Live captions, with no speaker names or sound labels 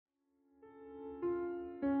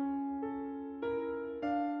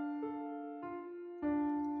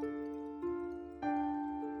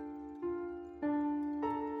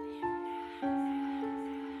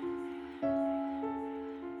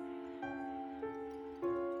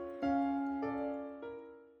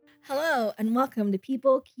and welcome to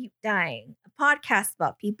People Keep Dying, a podcast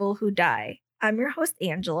about people who die. I'm your host,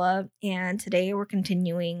 Angela, and today we're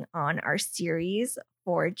continuing on our series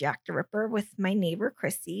for Jack the Ripper with my neighbor,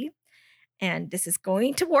 Chrissy. And this is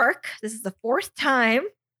going to work. This is the fourth time,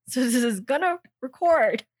 so this is going to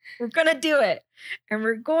record. We're going to do it, and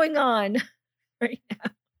we're going on right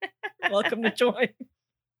now. Welcome to join.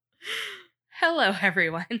 Hello,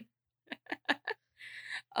 everyone.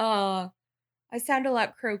 I sound a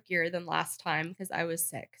lot croakier than last time because I was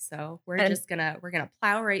sick. So we're gonna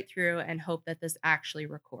plow right through and hope that this actually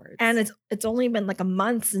records. And it's only been like a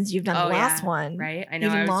month since you've done the last one, right? I know.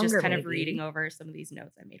 Even I was longer, just kind maybe. of reading over some of these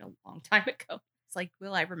notes I made a long time ago. It's like,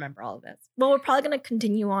 will I remember all of this? Well, we're probably gonna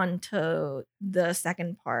continue on to the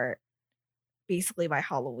second part, basically by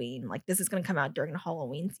Halloween. Like this is gonna come out during the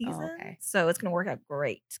Halloween season, okay. So it's gonna work out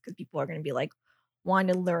great because people are gonna be like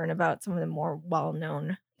wanting to learn about some of the more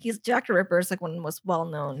well-known. Jack the Ripper is like one of the most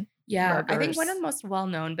well-known. Yeah, murders. I think one of the most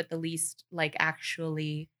well-known, but the least like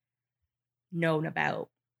actually known about.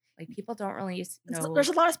 Like people don't really know. There's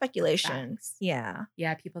a lot of speculation. Facts. Yeah,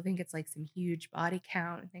 people think it's like some huge body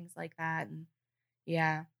count and things like that, and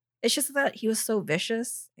yeah. It's just that he was so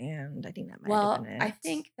vicious, and I think that might have been it. I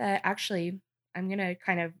think that actually I'm gonna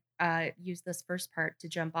kind of use this first part to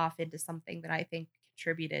jump off into something that I think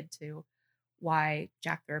contributed to why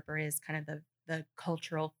Jack the Ripper is kind of the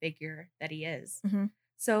cultural figure that he is. Mm-hmm.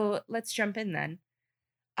 So let's jump in then.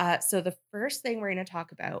 So the first thing we're going to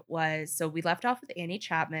talk about was, so we left off with Annie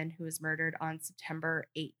Chapman, who was murdered on September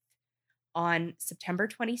 8th. On September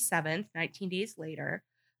 27th, 19 days later,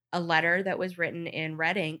 a letter that was written in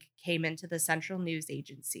red ink came into the Central News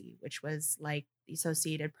Agency, which was like the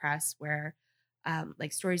Associated Press, where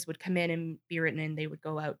like stories would come in and be written and they would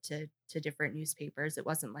go out to different newspapers. It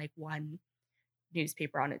wasn't like one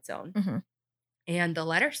newspaper on its own. Mm-hmm. And the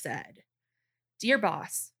letter said, "Dear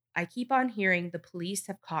boss, I keep on hearing the police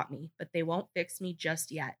have caught me, but they won't fix me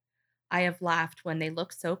just yet. I have laughed when they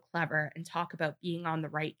look so clever and talk about being on the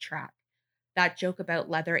right track. That joke about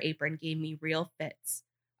leather apron gave me real fits.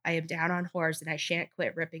 I am down on whores and I shan't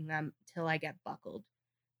quit ripping them till I get buckled.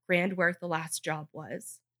 Grand worth the last job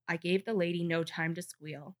was. I gave the lady no time to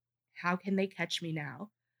squeal. How can they catch me now?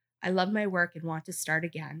 I love my work and want to start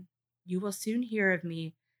again. You will soon hear of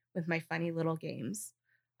me with my funny little games.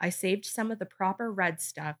 I saved some of the proper red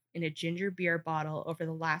stuff in a ginger beer bottle over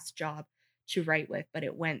the last job to write with, but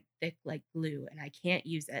it went thick like glue and I can't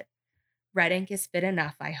use it. Red ink is fit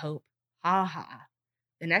enough, I hope. Ha ha.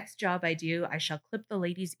 The next job I do, I shall clip the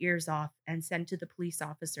lady's ears off and send to the police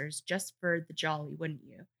officers just for the jolly, wouldn't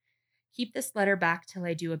you? Keep this letter back till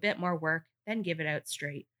I do a bit more work, then give it out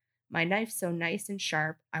straight. My knife's so nice and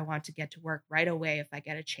sharp, I want to get to work right away if I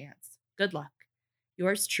get a chance. Good luck.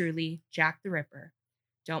 Yours truly, Jack the Ripper.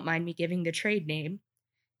 Don't mind me giving the trade name.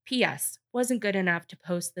 P.S. Wasn't good enough to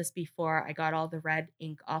post this before I got all the red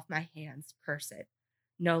ink off my hands. Curse it.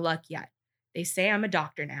 No luck yet. They say I'm a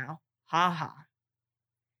doctor now. Ha ha."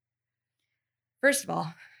 First of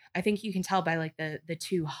all, I think you can tell by like the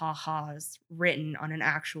two ha-has written on an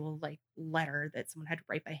actual like letter that someone had to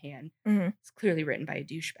write by hand. Mm-hmm. It's clearly written by a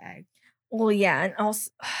douchebag. Well, yeah, and also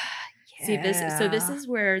See this is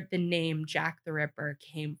where the name Jack the Ripper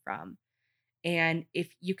came from. And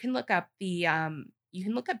if you can look up you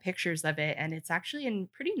can look up pictures of it, and it's actually in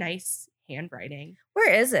pretty nice handwriting.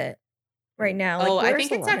 Where is it right now? Like, I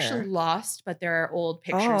think it's actually lost, but there are old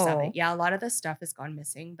pictures of it. Yeah, a lot of the stuff has gone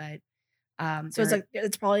missing, but so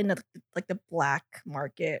it's probably in the black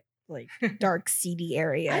market, like dark seedy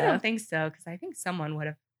area. I don't think so, because I think someone would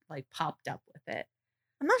have like popped up with it.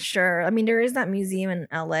 I'm not sure. I mean, there is that museum in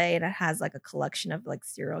LA that has like a collection of like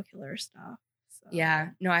serial killer stuff. So. Yeah,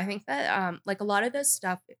 no, I think that like a lot of this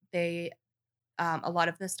stuff, a lot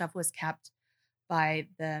of this stuff was kept by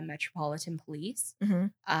the Metropolitan Police,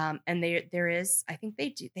 mm-hmm. And there is, I think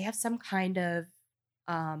they have some kind of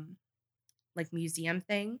like museum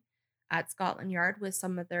thing at Scotland Yard with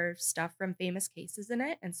some of their stuff from famous cases in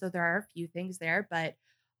it, and so there are a few things there, but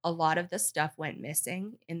a lot of the stuff went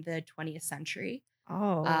missing in the 20th century.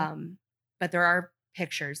 But there are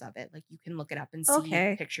pictures of it. Like you can look it up and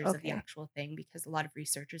see pictures of the actual thing, because a lot of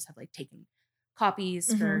researchers have like taken copies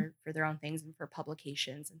mm-hmm. for their own things and for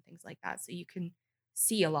publications and things like that. So you can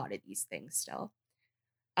see a lot of these things still.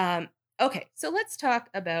 Okay, so let's talk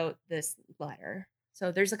about this letter.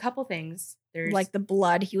 So there's a couple things. There's like the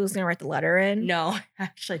blood he was gonna write the letter in. No,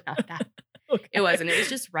 actually not that. It wasn't. It was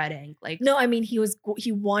just red ink. Like, no, I mean he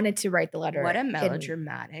wanted to write the letter. What a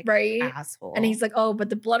melodramatic asshole! And he's like, "Oh, but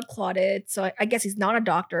the blood clotted." So I guess he's not a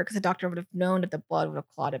doctor, because a doctor would have known that the blood would have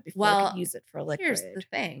clotted before he could use it for liquid. Here's the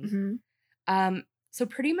thing. So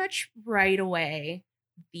pretty much right away,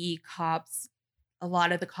 a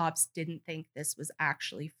lot of the cops didn't think this was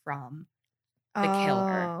actually from the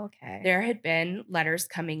killer. Oh, okay. There had been letters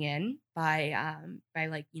coming in by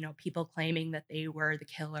like, people claiming that they were the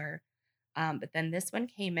killer. But then this one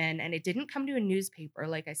came in and it didn't come to a newspaper.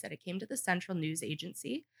 Like I said, it came to the Central News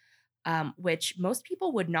Agency, which most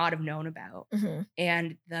people would not have known about. Mhm.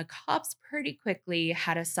 And the cops pretty quickly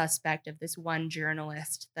had a suspect of this one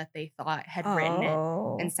journalist that they thought had written it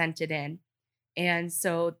and Oh. sent it in. And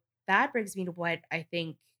so that brings me to what I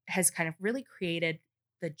think has kind of really created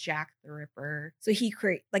the Jack the Ripper So he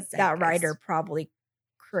like that writer zeitgeist. probably I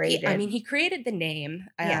created. mean, he created the name,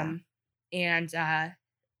 Yeah. and I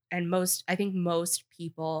think most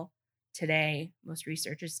people today, most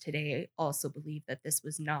researchers today also believe that this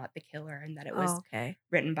was not the killer and that it Oh, was okay.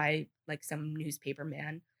 written by like some newspaper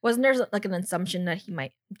man. Wasn't there like an assumption that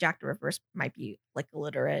Jack the Ripper might be like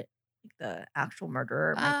illiterate, like the actual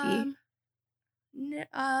murderer might be?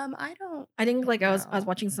 Um, I don't I think like I was know.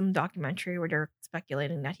 watching some documentary where they're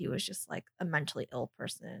speculating that he was just like a mentally ill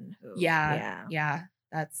person who, Yeah, yeah.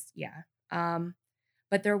 yeah, yeah. Um,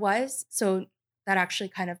 but there was so that actually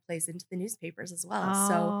kind of plays into the newspapers as well.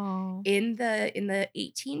 So Oh. in the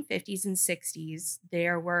 1850s and 60s,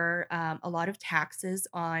 there were a lot of taxes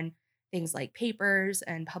on things like papers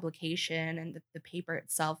and publication, and the paper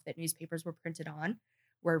itself that newspapers were printed on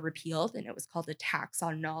were repealed, and it was called a tax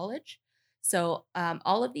on knowledge. So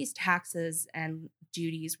all of these taxes and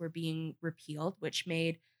duties were being repealed, which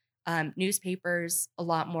made newspapers a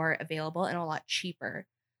lot more available and a lot cheaper.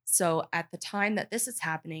 So at the time that this is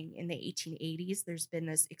happening in the 1880s, there's been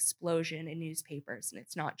this explosion in newspapers, and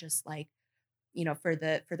it's not just like, for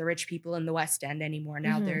the rich people in the West End anymore.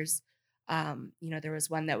 Now Mhm. there's there was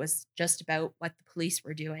one that was just about what the police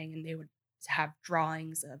were doing, and they would have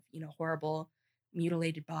drawings of, horrible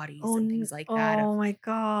mutilated bodies and things like that, Oh my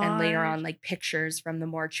and later on gosh. like pictures from the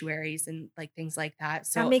mortuaries and like things like that. That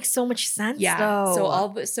So makes so much sense yeah. So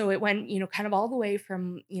though. it went, kind of all the way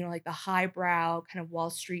from, like the highbrow kind of Wall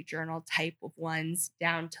Street Journal type of ones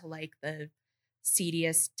down to like the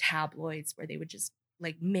seediest tabloids where they would just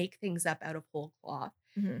like make things up out of whole cloth.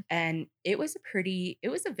 Mhm. And it was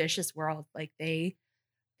a vicious world. Like they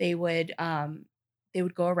would they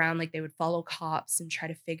would go around, like they would follow cops and try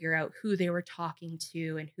to figure out who they were talking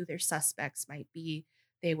to and who their suspects might be.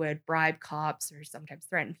 They would bribe cops or sometimes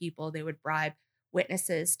threaten people. They would bribe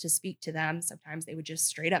witnesses to speak to them. Sometimes they would just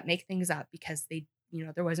straight up make things up because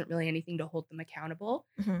there wasn't really anything to hold them accountable.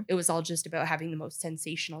 Mhm. It was all just about having the most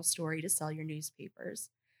sensational story to sell your newspapers.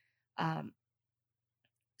 Um,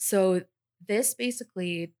 so this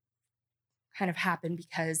basically kind of happened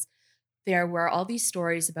because there were all these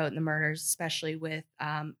stories about the murders, especially with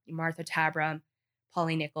Martha Tabram,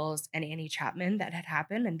 Polly Nichols, and Annie Chapman that had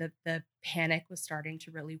happened, and the panic was starting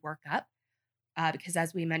to really work up. Because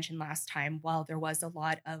as we mentioned last time, while there was a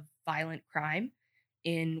lot of violent crime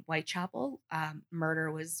in Whitechapel,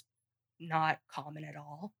 murder was not common at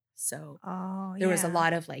all. So Oh, there was a yeah.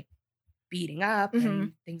 lot of like beating up Mhm.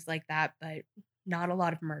 and things like that, but not a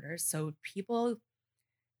lot of murders. So people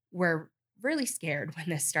were really scared when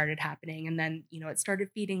this started happening. And then, it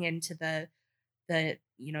started feeding into the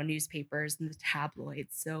newspapers and the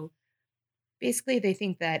tabloids. So basically they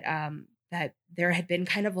think that there had been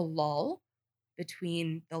kind of a lull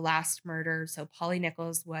between the last murder. So Polly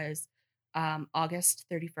Nichols was August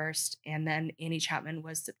 31st, and then Annie Chapman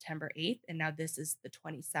was September 8th, and now this is the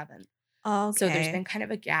 27th. So there's Okay. been kind of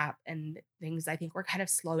a gap, and things I think were kind of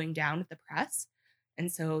slowing down with the press.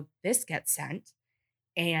 And so this gets sent,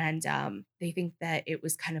 and they think that it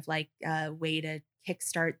was kind of like a way to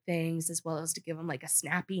kickstart things as well as to give them like a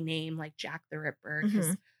snappy name like Jack the Ripper, because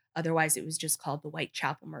Mhm. otherwise it was just called the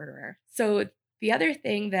Whitechapel Murderer. So the other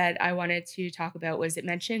thing that I wanted to talk about was it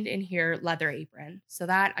mentioned in here leather apron. So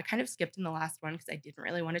that I kind of skipped in the last one because I didn't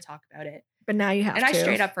really want to talk about it. But now you And have I to.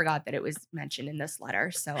 straight up forgot that it was mentioned in this letter.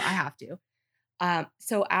 So I have to.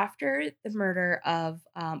 So after the murder of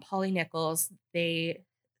Polly Nichols,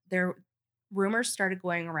 their rumors started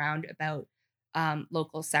going around about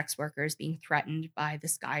local sex workers being threatened by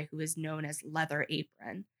this guy who is known as Leather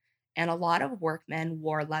Apron. And a lot of workmen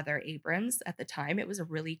wore leather aprons at the time. It was a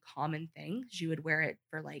really common thing. You would wear it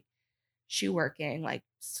for like shoe working, like Or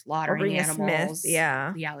slaughtering being a smith, animals,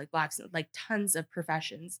 yeah. yeah, like blacksmith, like tons of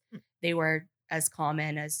professions. Mm. They were as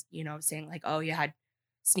common as, saying like, oh, you had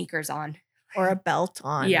sneakers on. Or a belt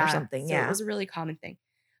on or Yeah, something, so it yeah. was a really common thing.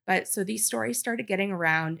 But so these stories started getting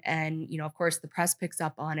around and, of course the press picks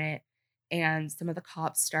up on it and some of the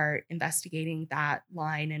cops start investigating that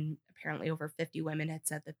line, and apparently over 50 women had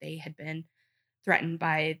said that they had been threatened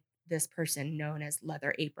by this person known as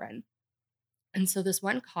Leather Apron. And so this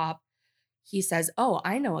one cop, he says, oh,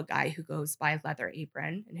 I know a guy who goes by Leather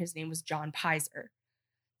Apron, and his name was John Pizer.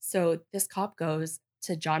 So this cop goes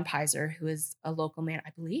to John Pizer, who is a local man. I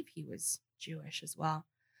believe he was Jewish as well.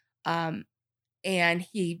 And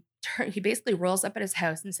he basically rolls up at his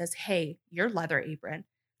house and says, hey, you're Leather Apron.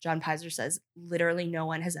 John Pizer says, literally no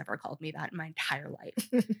one has ever called me that in my entire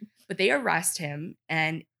life. But they arrest him,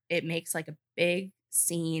 and it makes like a big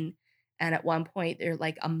scene. And at one point, they're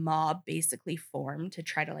like a mob basically formed to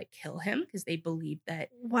try to like kill him because they believed that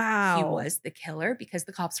he was the killer because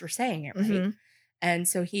the cops were saying it, right? Mm-hmm. And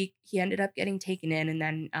so he ended up getting taken in, and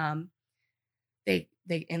then they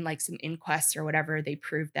in like some inquests or whatever, they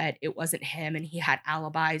proved that it wasn't him, and he had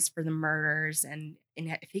alibis for the murders, and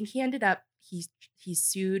I think he ended up he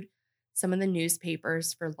sued some of the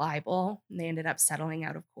newspapers for libel, and they ended up settling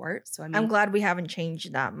out of court. So I mean, I'm glad we haven't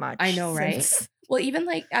changed that much. I know, right? Well, even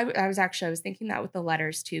like I was thinking that with the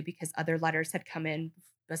letters too, because other letters had come in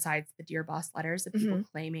besides the Dear Boss letters of people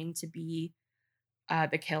claiming to be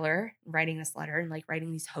the killer, writing this letter and like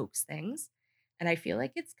writing these hoax things. And I feel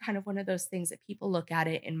like it's kind of one of those things that people look at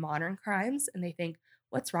it in modern crimes and they think,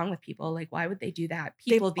 what's wrong with people? Like, why would they do that?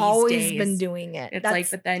 People They've always been doing it. It's like,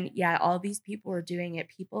 but then, yeah, all these people were doing it.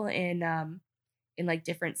 People in like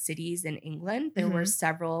different cities in England, there were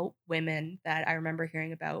several women that I remember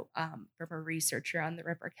hearing about from a researcher on the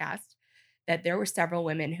Rippercast, that there were several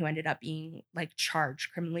women who ended up being like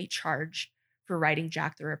criminally charged for writing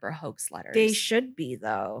Jack the Ripper hoax letters. They should be,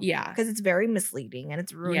 though. Yeah. Because it's very misleading and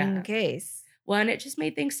it's ruining the case. Well, and it just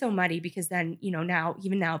made things so muddy because then,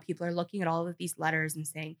 now people are looking at all of these letters and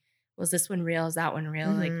saying, well, is this one real? Is that one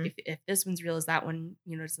real? Like, if this one's real, is that one,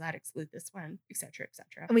 does that exclude this one, et cetera, et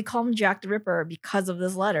cetera. And we call him Jack the Ripper because of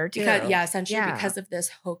this letter, too. Essentially because of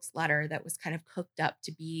this hoax letter that was kind of cooked up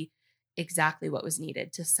to be exactly what was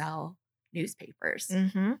needed to sell newspapers.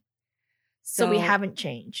 Mm-hmm. So we haven't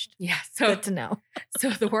changed. Yeah. So good to know.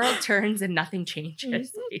 So the world turns and nothing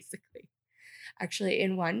changes, basically. Actually,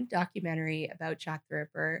 in one documentary about Jack the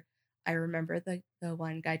Ripper, I remember the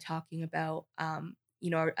one guy talking about, an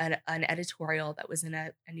editorial that was in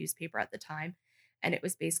a newspaper at the time. And it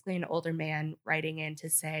was basically an older man writing in to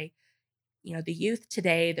say, the youth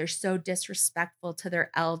today, they're so disrespectful to their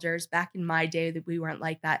elders. Back in my day, that we weren't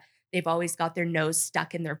like that. They've always got their nose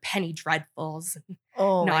stuck in their penny dreadfuls,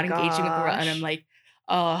 not engaging with the world. And I'm like,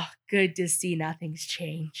 oh, good to see nothing's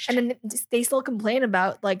changed. And then they still complain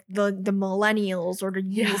about like the millennials or the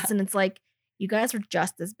youth, and it's like, you guys are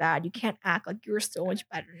just as bad. You can't act like you're so much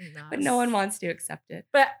better than us. But no one wants to accept it.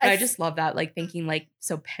 But I just love that, like thinking like,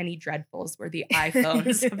 so penny dreadfuls were the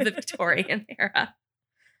iPhones of the Victorian era.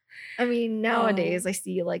 I mean, nowadays I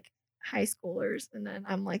see like high schoolers, and then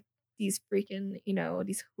I'm like, these freaking,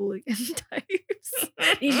 these hooligan types,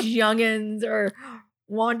 these youngins are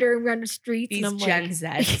wandering around the streets. These and I'm Gen like,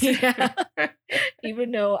 Zs. Yeah.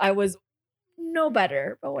 Even though I was no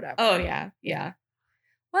better, but whatever. Oh, yeah. Yeah.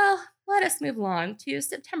 Well, let us move along to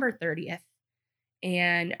September 30th.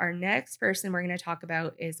 And our next person we're going to talk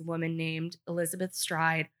about is a woman named Elizabeth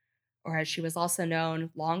Stride, or as she was also known,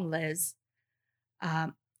 Long Liz.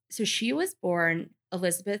 So she was born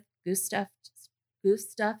Elizabeth Gustaf's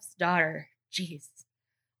daughter,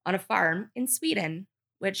 on a farm in Sweden,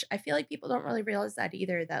 which I feel like people don't really realize that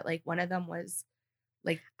either, that like one of them was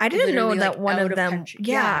like, I didn't know that like one of them,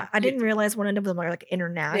 country. I didn't realize one of them are like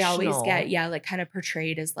international. They always get, like kind of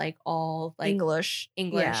portrayed as like all like English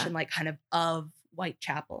and like kind of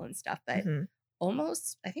Whitechapel and stuff. But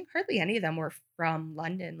almost, I think hardly any of them were from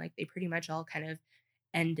London. Like they pretty much all kind of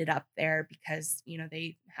ended up there because,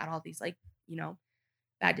 they had all these like,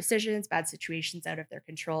 bad decisions, bad situations out of their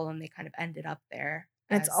control, and they kind of ended up there.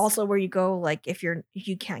 And it's also where you go, like, if you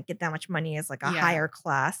can't get that much money as like a higher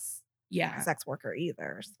class sex worker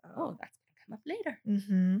either. So that's gonna come up later.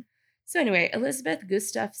 Mm-hmm. So anyway, Elizabeth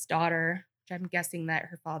Gustaf's daughter, which I'm guessing that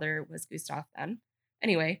her father was Gustav then.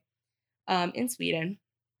 Anyway, in Sweden,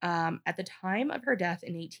 at the time of her death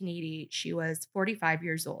in 1880, she was 45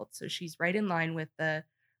 years old. So she's right in line with the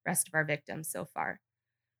rest of our victims so far.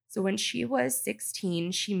 So when she was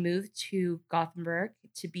 16, she moved to Gothenburg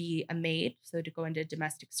to be a maid, so to go into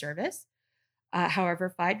domestic service. However,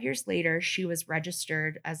 5 years later, she was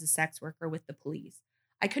registered as a sex worker with the police.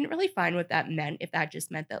 I couldn't really find what that meant, if that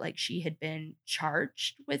just meant that like she had been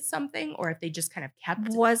charged with something, or if they just kind of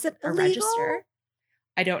kept a register.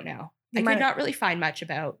 I don't know. I could not really find much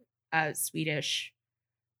about Swedish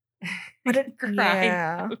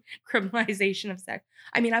criminalization of sex.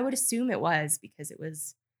 I mean, I would assume it was because it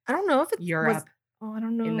was. I don't know if it's Europe. I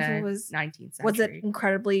don't know if it was 19th century. Was it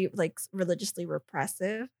incredibly like religiously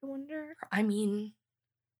repressive? I wonder. I mean,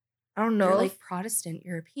 I don't know. They're like Protestant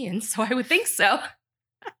Europeans, so I would think so.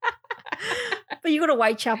 But you go to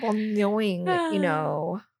Whitechapel knowing,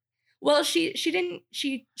 Well,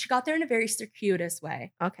 she got there in a very circuitous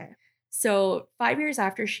way. Okay. So 5 years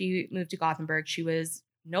after she moved to Gothenburg, she was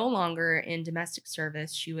no longer in domestic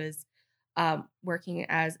service. She was working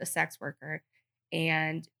as a sex worker,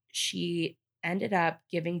 and she ended up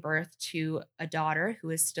giving birth to a daughter who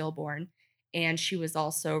is stillborn. And she was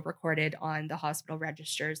also recorded on the hospital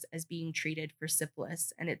registers as being treated for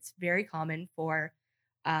syphilis. And it's very common for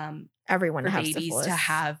Everyone to have babies syphilis. to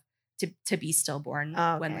have to be stillborn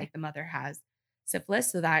when Okay. like the mother has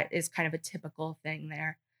syphilis. So that is kind of a typical thing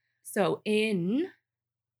there. So in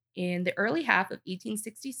the early half of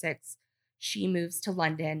 1866, she moves to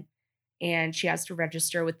London and she has to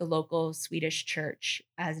register with the local Swedish church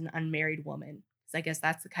as an unmarried woman. So I guess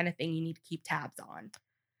that's the kind of thing you need to keep tabs on.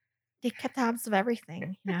 They kept tabs of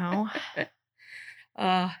everything,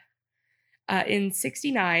 In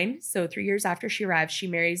 69, so 3 years after she arrives, she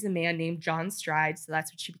marries a man named John Stride. So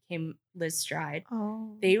that's when she became Liz Stride.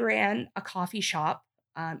 Oh. They ran a coffee shop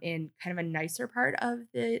in kind of a nicer part of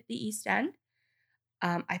the East End.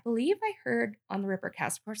 I believe I heard on the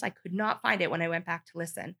Rippercast, of course, I could not find it when I went back to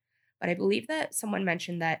listen, but I believe that someone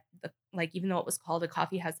mentioned that even though it was called a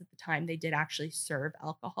coffee house at the time, they did actually serve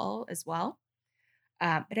alcohol as well.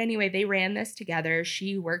 But anyway, they ran this together.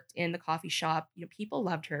 She worked in the coffee shop. People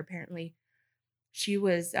loved her. Apparently, she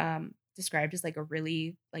was described as like a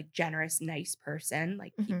really like generous, nice person.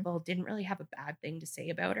 Like people didn't really have a bad thing to say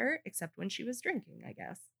about her, except when she was drinking, I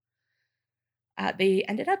guess. They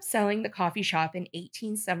ended up selling the coffee shop in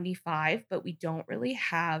 1875, but we don't really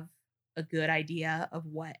have a good idea of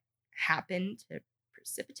what happened to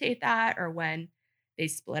precipitate that or when they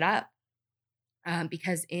split up.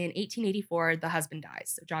 Because in 1884, the husband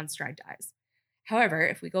dies. So John Stride dies. However,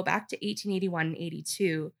 if we go back to 1881 and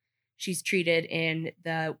 82, she's treated in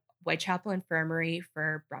the Whitechapel Infirmary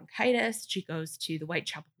for bronchitis. She goes to the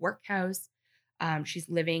Whitechapel Workhouse. She's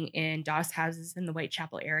living in doss houses in the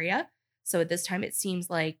Whitechapel area. So at this time, it seems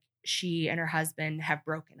like she and her husband have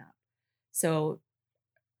broken up. So,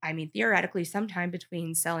 I mean, theoretically, sometime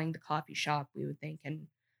between selling the coffee shop, we would think in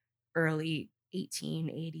early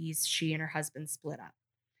 1880s, she and her husband split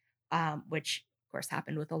up, which, of course,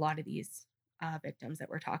 happened with a lot of these victims that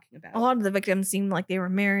we're talking about. A lot of the victims seemed like they were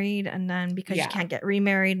married, and then because you can't get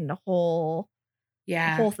remarried, and the whole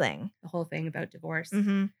thing. The whole thing about divorce.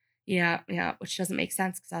 Mm-hmm. Yeah, which doesn't make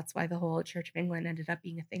sense because that's why the whole Church of England ended up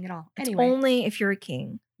being a thing at all. It's anyway, only if you're a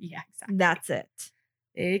king. Yeah, exactly. That's it.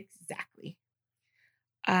 Exactly.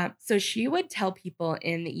 So she would tell people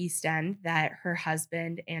in the East End that her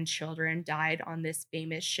husband and children died on this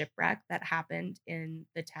famous shipwreck that happened in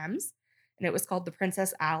the Thames, and it was called the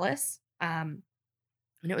Princess Alice. And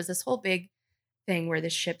it was this whole big thing where the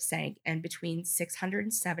ship sank, and between 600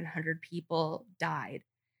 and 700 people died.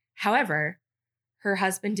 However, her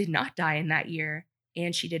husband did not die in that year,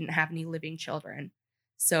 and she didn't have any living children.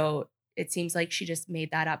 So it seems like she just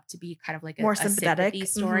made that up to be kind of like more a sympathetic sympathy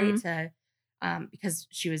story to, because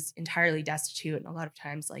she was entirely destitute and a lot of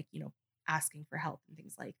times asking for help and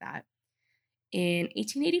things like that. In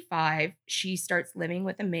 1885, she starts living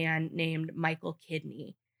with a man named Michael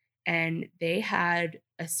Kidney, and they had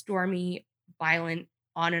a stormy, violent,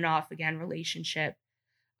 on and off again relationship.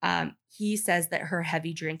 He says that her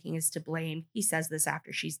heavy drinking is to blame. He says this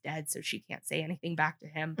after she's dead, so she can't say anything back to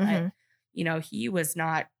him. But, he was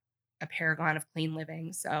not a paragon of clean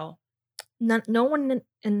living. So no one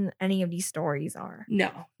in any of these stories are.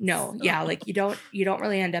 No. So. Yeah, like you don't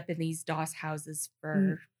really end up in these doss houses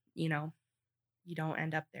for, you don't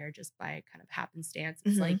end up there just by kind of happenstance.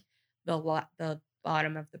 It's like the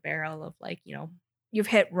bottom of the barrel of you've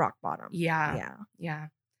hit rock bottom. Yeah.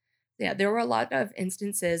 There were a lot of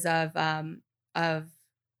instances of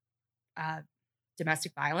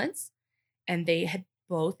domestic violence, and they had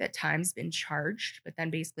both at times been charged, but then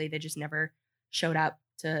basically they just never showed up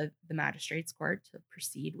to the magistrate's court to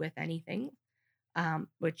proceed with anything,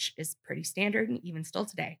 which is pretty standard and even still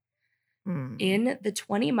today. In the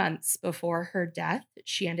 20 months before her death,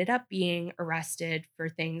 she ended up being arrested for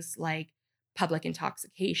things like public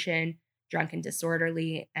intoxication, drunk and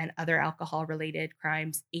disorderly, and other alcohol-related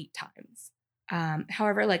crimes 8 times.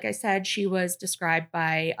 However, like I said, she was described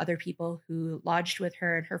by other people who lodged with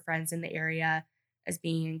her and her friends in the area as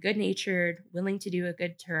being good-natured, willing to do a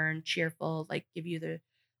good turn, cheerful, like give you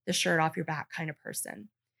the shirt off your back kind of person,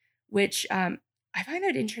 which I find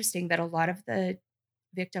that interesting that a lot of the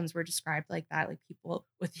victims were described like that, like people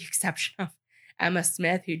with the exception of Emma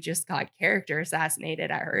Smith, who just got character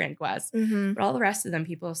assassinated at her inquest. But all the rest of them,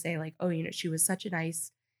 people say like, oh, she was such a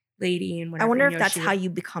nice lady and I whenever, wonder you if know, that's she how would, you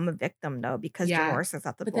become a victim, though, because yeah. divorce is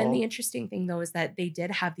But then the acceptable. interesting thing though is that they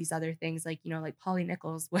did have these other things, like, you know, like Polly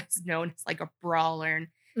Nichols was known as like a brawler, and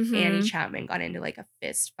Annie Mm-hmm. Chapman got into like a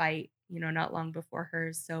fist fight, you know, not long before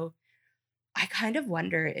hers. So I kind of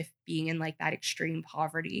wonder if being in like that extreme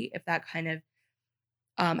poverty, if that kind of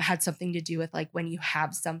had something to do with like when you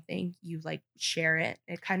have something, you like share it.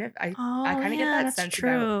 It kind of I Oh, kind of get yeah, that that's sense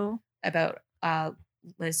true. about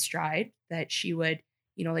Liz Stride, that she would,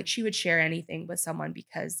 you know, like she would share anything with someone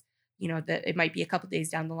because, you know, that it might be a couple days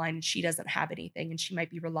down the line and she doesn't have anything and she might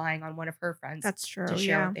be relying on one of her friends That's to true,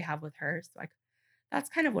 share yeah. what they have with her. So like that's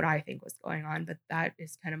kind of what I think was going on, but that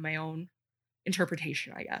is kind of my own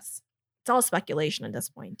interpretation, I guess. It's all speculation at this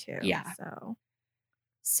point, too, Yeah. so.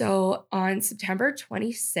 So on September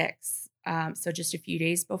 26th, so just a few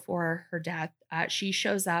days before her death, she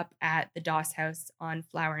shows up at the Doss house on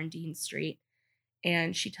Flower and Dean Street.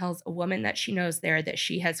 And she tells a woman that she knows there that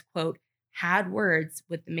she has, quote, had words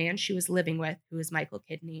with the man she was living with, who is Michael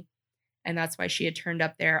Kidney. And that's why she had turned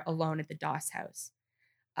up there alone at the Doss house.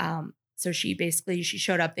 So she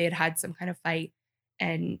showed up, they had had some kind of fight,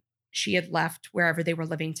 and she had left wherever they were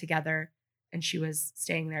living together, and she was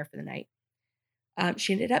staying there for the night.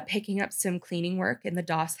 She ended up picking up some cleaning work in the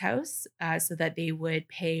Doss house so that they would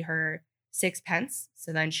pay her 6 pence.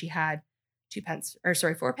 So then she had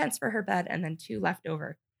 4 pence for her bed and then 2 left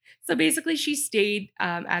over. So basically, she stayed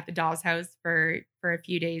at the Doss house for a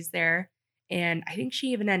few days there. And I think she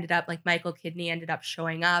even ended up, like, Michael Kidney ended up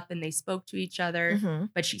showing up and they spoke to each other, Mm-hmm.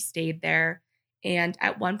 but she stayed there. And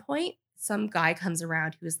at one point, some guy comes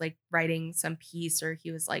around who was like writing some piece, or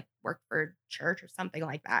he was like worked for church or something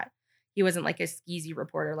like that. He wasn't like a skeezy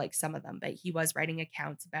reporter like some of them, but he was writing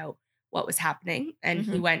accounts about what was happening. And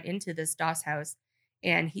he Mm-hmm. went into this Doss house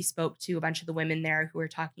and he spoke to a bunch of the women there who were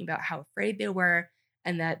talking about how afraid they were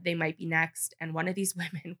and that they might be next. And one of these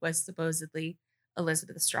women was supposedly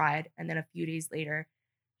Elizabeth Stride. And then a few days later,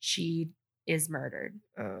 she is murdered.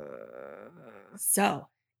 So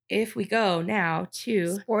if we go now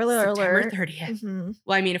to Spoiler September alert. 30th. Mm-hmm.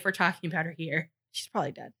 Well, I mean, if we're talking about her here, She's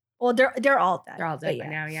probably dead. Well, they're all dead. they're all dead by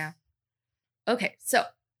now, yeah. Okay, so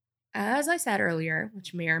as I said earlier,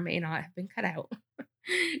 which may or may not have been cut out,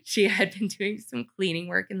 she had been doing some cleaning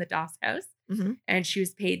work in the Doss house, Mm-hmm. and she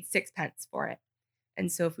was paid 6 pence for it.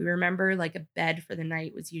 And so if we remember, like a bed for the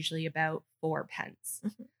night was usually about 4 pence.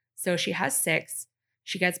 Mm-hmm. So she has 6.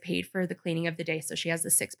 She gets paid for the cleaning of the day. So she has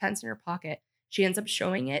the 6 pence in her pocket. She ends up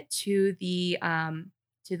showing it to the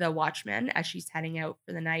watchman as she's heading out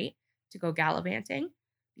for the night to go gallivanting,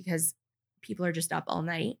 because people are just up all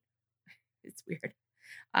night. It's weird.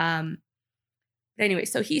 But anyway,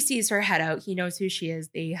 so he sees her head out. He knows who she is.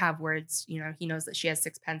 They have words. You know, he knows that she has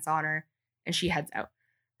 6 pence on her, and she heads out.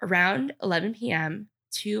 Around 11 p.m.,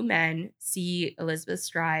 2 men see Elizabeth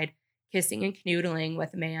Stride kissing and canoodling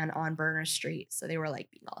with a man on Burner Street. So they were like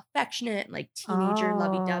being all affectionate and like teenager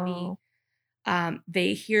lovey-dovey.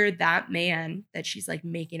 They hear that man that she's like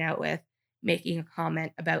making out with making a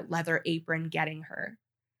comment about Leather Apron getting her.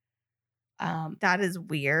 That is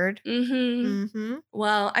weird. Mm-hmm. Mm-hmm.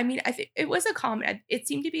 Well, I mean, I think it was it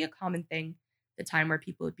seemed to be a common thing at the time where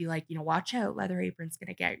people would be like, you know, watch out, Leather Apron's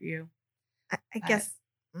gonna get you. I guess.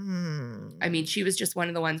 Mm. I mean, she was just one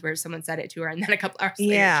of the ones where someone said it to her, and then a couple hours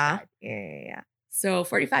later, Yeah. she died. Yeah. So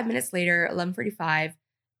 45 minutes later, 11:45,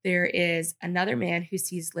 there is another man who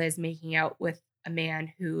sees Liz making out with a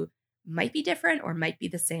man who might be different or might be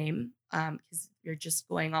the same, because you're just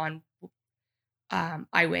going on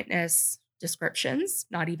eyewitness descriptions,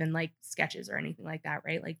 not even like sketches or anything like that,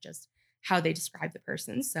 right? Like just how they describe the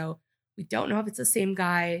person. So we don't know if it's the same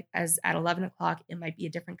guy as at 11 o'clock. It might be a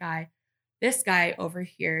different guy. This guy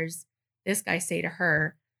overhears this guy say to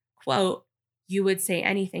her, quote, "You would say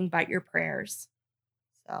anything but your prayers."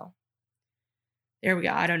 So there we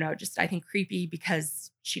go. I don't know. Just, I think, creepy because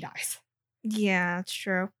she dies. Yeah, it's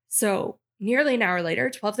true. So nearly an hour later,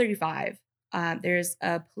 12:35, there's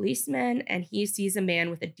a policeman and he sees a man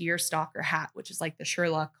with a deer stalker hat, which is like the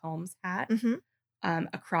Sherlock Holmes hat, Mm-hmm.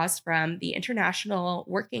 across from the International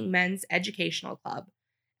Working Men's Educational Club.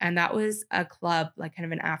 And that was a club, like kind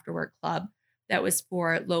of an after-work club that was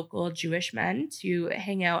for local Jewish men to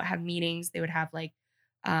hang out, have meetings. They would have like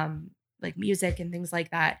music and things like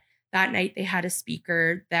that. That night they had a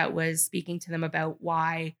speaker that was speaking to them about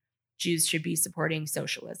why Jews should be supporting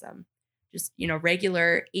socialism. Just, you know,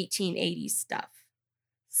 regular 1880s stuff.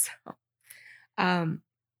 So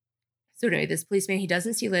anyway, this policeman, he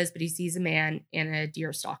doesn't see Liz, but he sees a man in a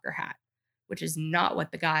deer stalker hat, which is not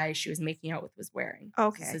what the guy she was making out with was wearing.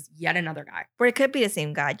 Okay. This is yet another guy. But it could be the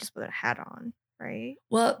same guy, just with a hat on. right?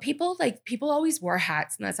 Well, people always wore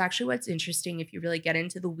hats, and that's actually what's interesting if you really get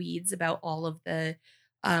into the weeds about all of the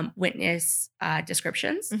witness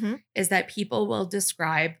descriptions, Mm-hmm. is that people will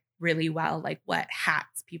describe really well like what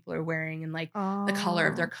hats people are wearing and like the color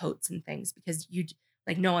of their Oh. coats and things because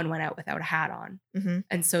like no one went out without a hat on. Mm-hmm.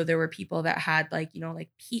 And so there were people that had like, like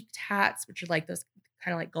peaked hats, which are like those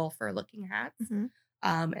kind of like golfer looking hats. Mm-hmm.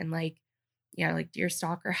 And like, yeah, like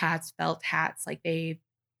deerstalker hats, felt hats, like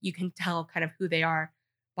you can tell kind of who they are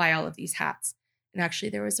by all of these hats. And actually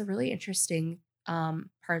there was a really interesting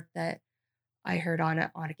part that I heard on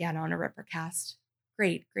a Rippercast.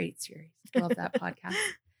 Great series. I love that podcast.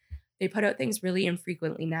 They put out things really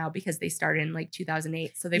infrequently now because they started in like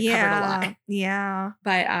 2008. So they've covered a lot. Yeah.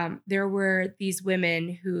 But there were these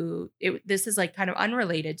women who, this is like kind of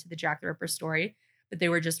unrelated to the Jack the Ripper story, but they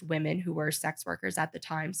were just women who were sex workers at the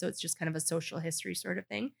time. So it's just kind of a social history sort of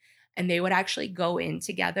thing. And they would actually go in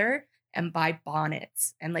together and buy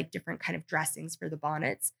bonnets and like different kind of dressings for the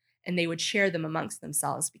bonnets. And they would share them amongst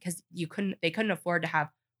themselves because they couldn't afford to have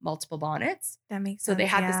multiple bonnets. That makes So sense. they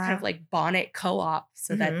had this kind of like bonnet co-op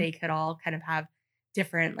so that Mhm. they could all kind of have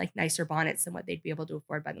different like nicer bonnets than what they'd be able to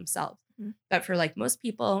afford by themselves. Mhm. But for like most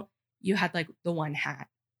people, you had like the one hat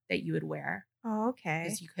that you would wear Oh, okay.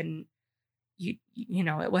 because you couldn't,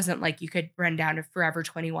 it wasn't like you could run down to Forever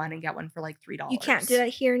 21 and get one for like $3. You can't do that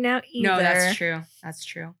here now either. No, that's true. That's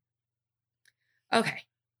true. Okay,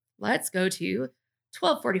 let's go to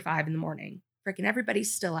 12:45 in the morning. Freaking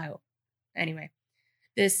everybody's still out. Anyway,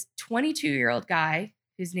 this 22-year-old guy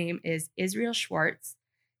whose name is Israel Schwartz,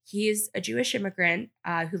 he's a Jewish immigrant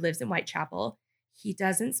who lives in Whitechapel. He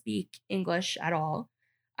doesn't speak English at all.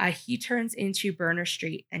 He turns into Burner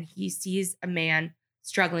Street and he sees a man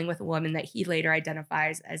struggling with a woman that he later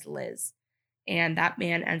identifies as Liz. And that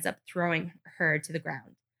man ends up throwing her to the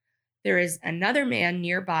ground. There is another man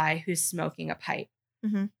nearby who's smoking a pipe.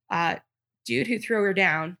 Mhm. Dude who threw her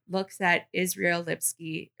down looks at Israel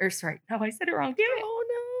Lipsky, I said it wrong. Damn it.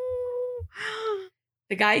 Oh no.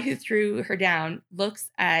 The guy who threw her down looks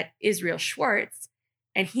at Israel Schwartz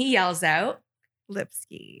and he yells out,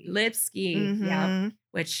 Lipsky. yeah, Mhm.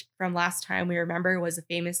 which from last time we remember was a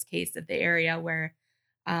famous case of the area where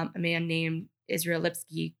a man named Israel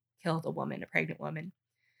Lipsky killed a pregnant woman.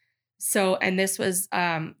 So, and this was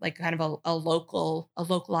like kind of a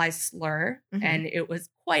localized slur, Mhm. and it was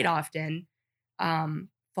quite often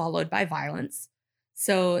followed by violence.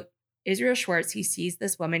 So Israel Schwartz, he sees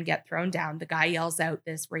this woman get thrown down. The guy yells out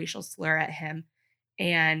this racial slur at him,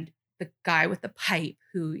 and the guy with the pipe,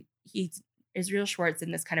 Israel Schwartz,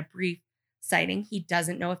 in this kind of brief sighting, he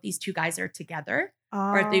doesn't know if these two guys are together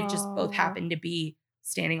or if they've just both Oh. happened to be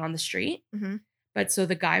standing on the street. Mhm. But so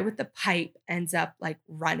the guy with the pipe ends up like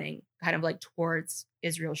running kind of like towards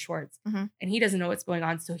Israel Schwartz. Mhm. And he doesn't know what's going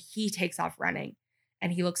on. So he takes off running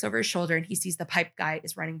and he looks over his shoulder and he sees the pipe guy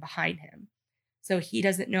is running behind him. So he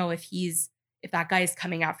doesn't know if that guy is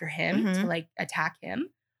coming after him to Mhm. like attack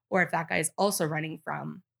him or if that guy is also running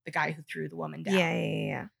from the guy who threw the woman down.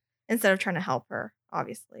 Yeah. Instead of trying to help her,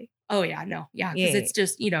 obviously. Oh yeah, no. Yeah. Because it's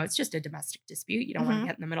just, it's just a domestic dispute. You don't want to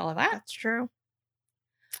get in the middle of that. That's true.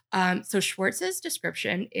 So Schwartz's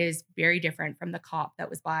description is very different from the cop that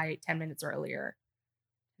was by 10 minutes earlier.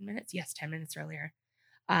 10 minutes? Yes, 10 minutes earlier.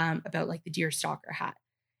 About like the deerstalker hat.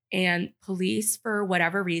 And police, for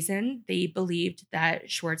whatever reason, they believed that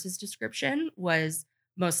Schwartz's description was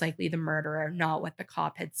most likely the murderer, not what the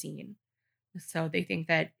cop had seen. So they think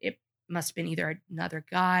that it must have been either another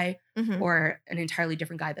guy Mhm. or an entirely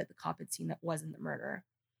different guy that the cop had seen that wasn't the murderer.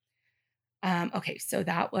 Okay, so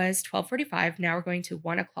that was 12:45. Now we're going to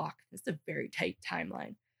 1 o'clock. This is a very tight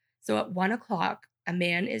timeline. So at 1 o'clock, a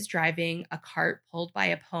man is driving a cart pulled by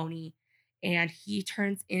a pony, and he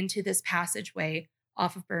turns into this passageway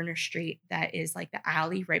off of Burner Street that is like the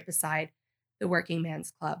alley right beside the Working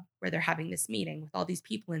Man's Club where they're having this meeting with all these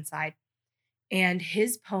people inside. And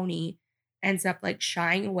his pony ends up like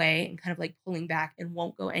shying away and kind of like pulling back and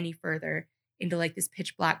won't go any further into like this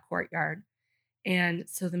pitch black courtyard. And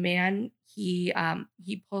so the man, he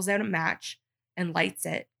pulls out a match and lights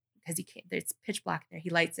it because he can't, it's pitch black there. He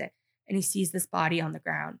lights it and he sees this body on the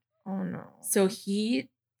ground. Oh no. So he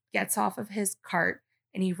gets off of his cart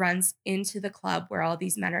and he runs into the club where all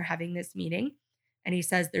these men are having this meeting. And he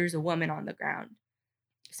says, there's a woman on the ground.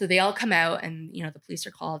 So they all come out and, the police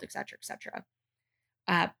are called, et cetera, et cetera.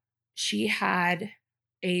 She had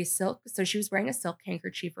so she was wearing a silk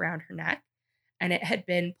handkerchief around her neck. And it had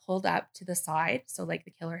been pulled up to the side. So like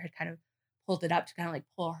the killer had kind of pulled it up to kind of like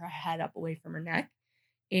pull her head up away from her neck.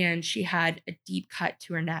 And she had a deep cut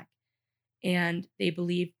to her neck. And they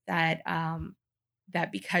believed that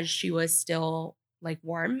that because she was still like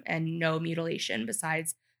warm and no mutilation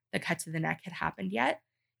besides the cut to the neck had happened yet.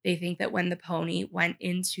 They think that when the pony went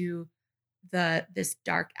into this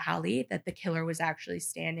dark alley, that the killer was actually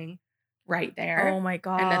standing right there. Oh my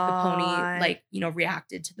God. And that the pony, like, you know,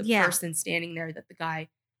 reacted to the Yeah. person standing there that the guy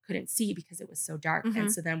couldn't see because it was so dark. Mhm.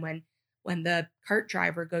 And so then when the cart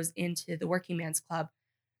driver goes into the working man's club,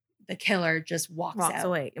 the killer just walks out.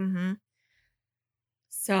 away.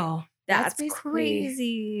 So That's basically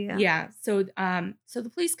crazy. Yeah. So so the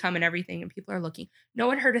police come and everything, and people are looking. No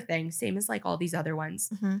one heard a thing, same as like all these other ones.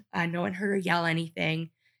 Mhm. No one heard her yell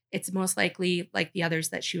anything. It's most likely like the others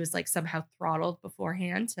that she was like somehow throttled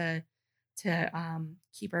beforehand to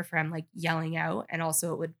keep her from like yelling out, and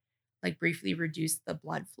also it would like briefly reduce the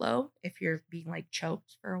blood flow if you're being like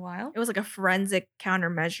choked for a while. It was like a forensic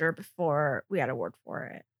countermeasure before we had a word for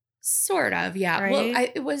it. Sort of, yeah. Well,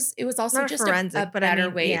 Right? it was also Not just forensic, a but I better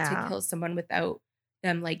mean, way to yeah. kill someone without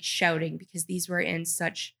them like shouting, because these were in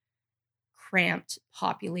such cramped,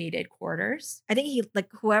 populated quarters. I think he, like,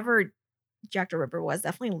 whoever Jack the Ripper was,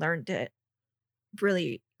 definitely learned it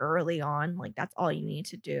really early on. Like, that's all you need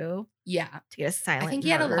to do Yeah. to get a silent I think he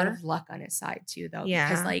had a lot murder. of luck on his side too, though.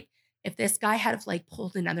 Because Yeah. like if this guy had have like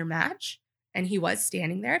pulled another match and he was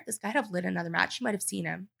standing there, if this guy had have lit another match, he might have seen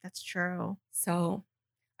him. That's true. So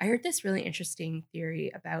I heard this really interesting theory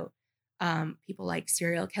about people like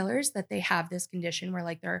serial killers, that they have this condition where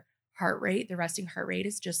like their resting heart rate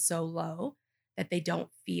is just so low that they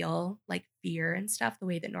don't feel like fear and stuff the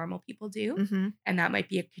way that normal people do. Mhm. And that might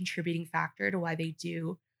be a contributing factor to why they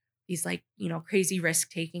do these like, you know, crazy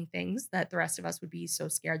risk-taking things that the rest of us would be so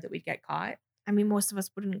scared that we'd get caught. I mean, most of us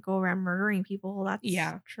wouldn't go around murdering people. That's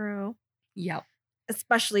Yeah. true. Yep.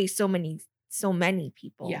 Especially so many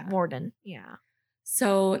people. Yeah. More than, yeah.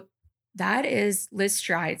 So that is Liz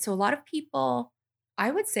Stride. So a lot of people,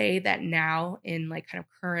 I would say that now in like kind of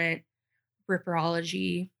current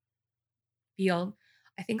ripperology field,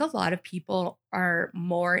 I think a lot of people are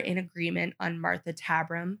more in agreement on Martha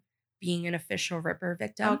Tabram being an official Ripper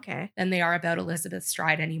victim Okay. than they are about Elizabeth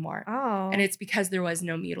Stride anymore. Oh. And it's because there was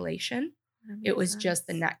no mutilation. that It makes was just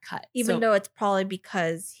the sense. neck cut. Even So- though it's probably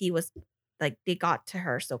because he was, like, they got to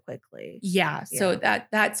her so quickly. Yeah. So Yeah.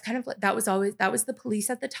 that's kind of like, that was the police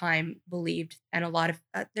at the time believed, and a lot of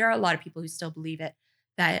there are a lot of people who still believe it,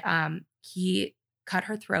 that he cut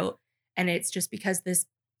her throat, and it's just because this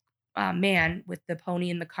man with the pony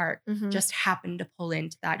in the cart Mhm. just happened to pull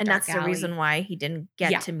into that And dark that's the alley. reason why he didn't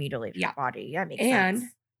get Yeah. to mutilate Yeah. her body. Yeah, makes And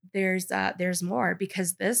sense. there's more,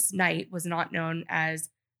 because this night was not known as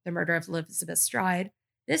the murder of Elizabeth Stride.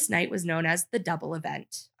 This night was known as the double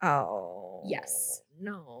event. Oh. Yes.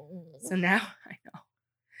 No. So now, I know.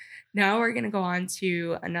 Now we're going to go on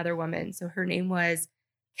to another woman. So her name was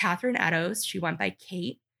Catherine Eddowes. She went by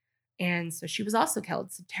Kate. And so she was also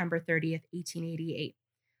killed September 30th, 1888.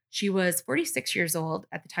 She was 46 years old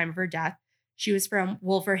at the time of her death. She was from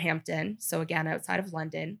Wolverhampton, so again, outside of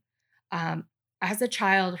London. As a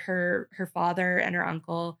child, her father and her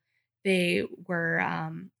uncle, they were, I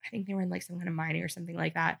think they were in like some kind of mining or something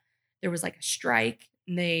like that. There was like a strike,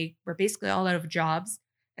 and they were basically all out of jobs.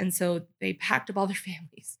 And so they packed up all their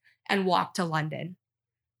families and walked to London,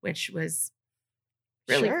 which was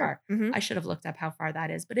really Sure. far. Mhm. I should have looked up how far that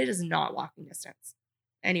is, but it is not walking distance.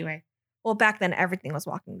 Anyway. Well, back then everything was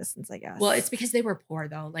walking distance, I guess. Well, it's because they were poor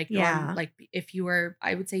though. Like, Yeah. like if you were,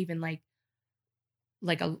 I would say even like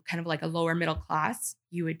a kind of like a lower middle class,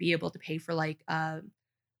 you would be able to pay for like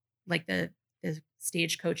the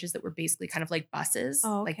stage coaches that were basically kind of like buses,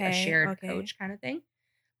 Oh, like a okay, shared okay. coach kind of thing.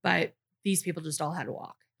 But these people just all had to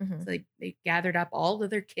walk. Mhm. So they gathered up all of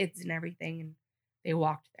their kids and everything, and they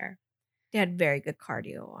walked there. They had very good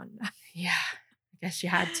cardio on. Yeah, I guess you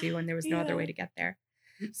had to, and there was no other way Yeah. to get there.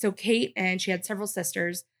 So Kate, and she had several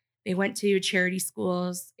sisters, they went to charity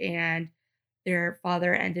schools, and their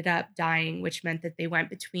father ended up dying, which meant that they went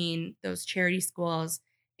between those charity schools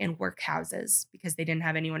and workhouses because they didn't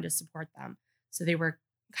have anyone to support them. So they were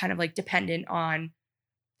kind of like dependent on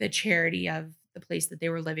the charity of the place that they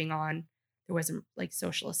were living on. There wasn't like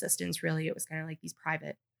social assistance, really. It was kind of like these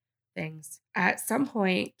private things. At some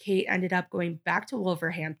point, Kate ended up going back to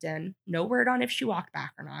Wolverhampton. No word on if she walked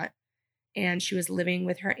back or not. And she was living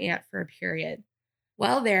with her aunt for a period.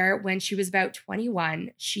 While there, when she was about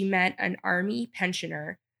 21, she met an army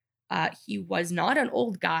pensioner. He was not an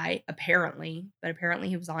old guy, apparently, but apparently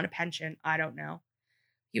he was on a pension. I don't know.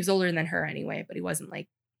 He was older than her anyway, but he wasn't like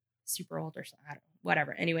super old or something. I don't know.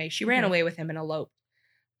 Whatever. Anyway, she ran Mhm. away with him and eloped.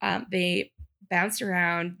 They bounced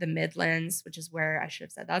around the Midlands, which is where I should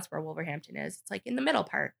have said that's where Wolverhampton is. It's like in the middle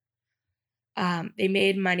part. They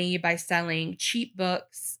made money by selling cheap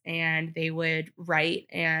books, and they would write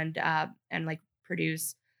and like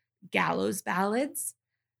produce gallows ballads.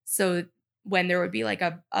 So when there would be like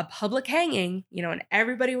a public hanging, you know, and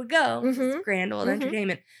everybody would go, Mhm. grand old Mhm.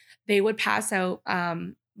 entertainment, they would pass out,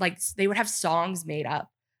 like they would have songs made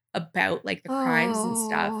up about like the crimes and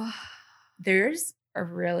stuff. Oh. There's a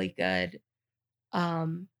really good,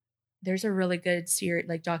 series,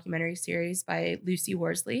 like documentary series by Lucy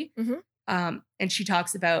Worsley. Mhm. And she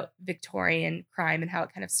talks about Victorian crime and how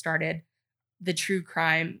it kind of started the true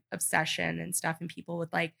crime obsession and stuff. And people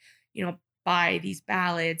would like, you know, buy these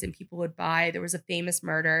ballads, and people would buy, there was a famous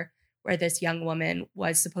murder where this young woman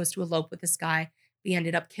was supposed to elope with this guy. He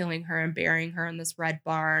ended up killing her and burying her in this red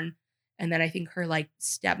barn. And then I think her like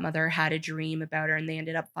stepmother had a dream about her, and they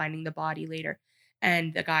ended up finding the body later.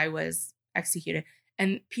 And the guy was executed.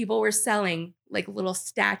 And people were selling like little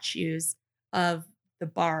statues of the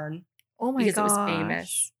barn Oh my because it was gosh.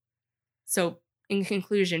 famous. So in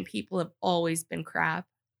conclusion, people have always been crap.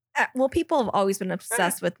 Well, people have always been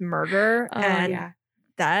obsessed with murder and yeah.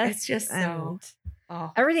 death. It's just so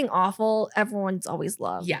everything awful. Everyone's always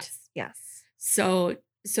loved. Yes. Yes. So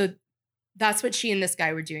that's what she and this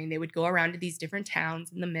guy were doing. They would go around to these different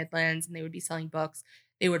towns in the Midlands, and they would be selling books.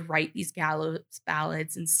 They would write these gallows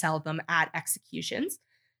ballads and sell them at executions.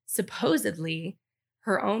 Supposedly,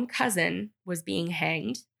 her own cousin was being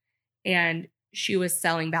hanged, and she was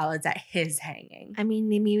selling ballads at his hanging. I mean,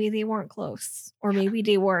 maybe they weren't close, or maybe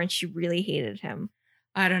they were, and she really hated him.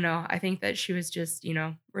 I don't know. I think that she was just, you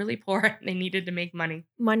know, really poor, and they needed to make money.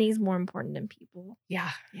 Money's more important than people.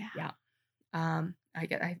 Yeah. I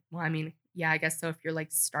guess so. If you're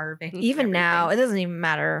like starving, even now, it doesn't even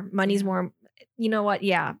matter. Money's more. You know what?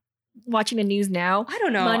 Yeah, watching the news now, I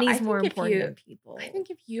don't know. Money's more important than people. I think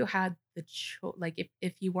if you had the like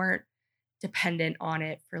if you weren't dependent on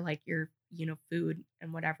it for like your, you know, food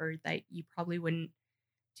and whatever, that you probably wouldn't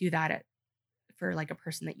do that for like a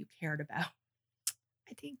person that you cared about.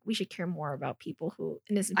 I think we should care more about people who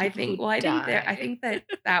innocent I people. I think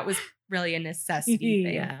that was really a necessity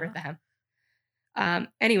thing for them.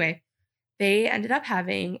 Anyway, they ended up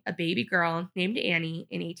having a baby girl named Annie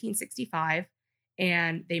in 1865,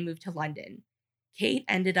 and they moved to London. Kate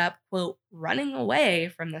ended up, quote, running away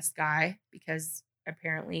from this guy because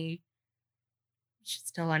apparently she's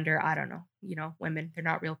still under, I don't know, you know, women, they're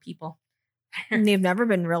not real people. They've never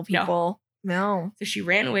been real people. No. So she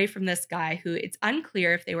ran away from this guy who it's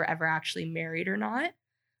unclear if they were ever actually married or not.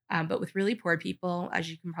 But with really poor people, as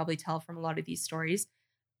you can probably tell from a lot of these stories,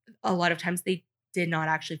 a lot of times they did not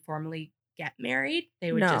actually formally get married.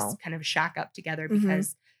 They would just kind of shack up together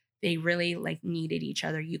because they really like needed each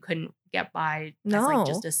other. You couldn't get by as like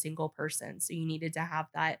just a single person. So you needed to have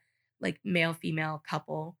that like male-female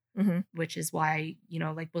couple, which is why, you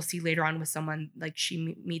know, like we'll see later on with someone, like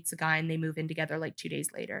she meets a guy and they move in together like 2 days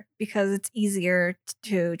later. Because it's easier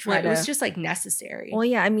to try it was just like necessary. Well,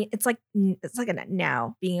 yeah, I mean, it's like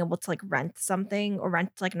now being able to like rent something or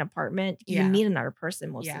rent like an apartment. You need another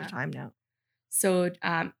person most of the time now. So,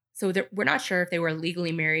 we're not sure if they were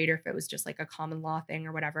legally married or if it was just like a common law thing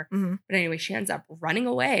or whatever. But anyway, she ends up running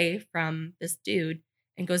away from this dude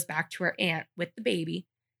and goes back to her aunt with the baby.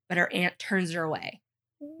 But her aunt turns her away.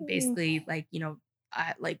 Basically, like, you know,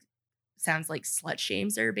 like sounds like slut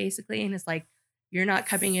shames her basically. And it's like, you're not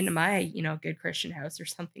coming into my, you know, good Christian house or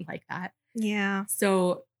something like that. Yeah.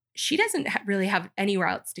 So she doesn't really have anywhere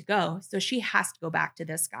else to go. So she has to go back to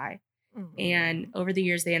this guy. And over the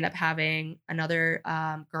years, they end up having another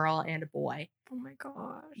girl and a boy. Oh my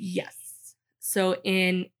gosh. Yes. So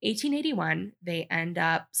in 1881, they end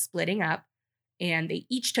up splitting up, and they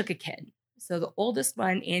each took a kid. So the oldest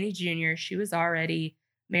one, Annie Jr., she was already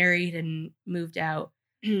married and moved out.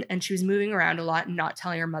 And she was moving around a lot and not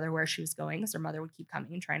telling her mother where she was going, because her mother would keep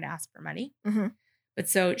coming and trying to ask for money. But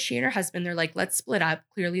so she and her husband, they're like, let's split up.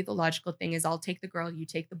 Clearly, the logical thing is I'll take the girl, you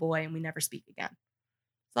take the boy, and we never speak again.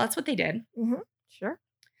 So that's what they did. Sure.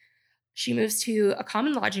 She moves to a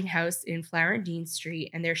common lodging house in Flower and Dean Street,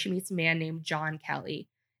 and there she meets a man named John Kelly.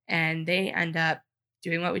 And they end up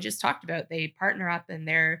doing what we just talked about. They partner up, and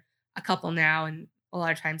they're a couple now, and a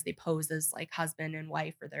lot of times they pose as like husband and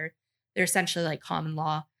wife, or they're essentially like common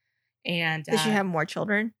law. And did she have more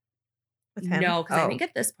children with him? No, because I think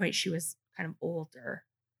at this point she was kind of older,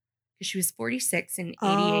 because she was 46 in 88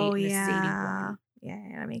 and this is 81.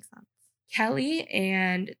 Yeah, that makes sense. Kelly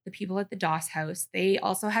and the people at the Doss House, they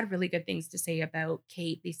also had really good things to say about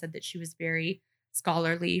Kate. They said that she was very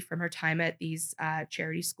scholarly from her time at these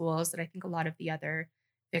charity schools, that I think a lot of the other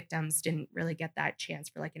victims didn't really get that chance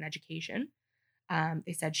for like an education.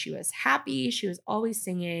 They said she was happy. She was always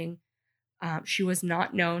singing. She was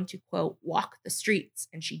not known to, quote, walk the streets,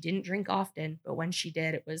 and she didn't drink often, but when she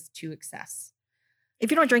did, it was to excess.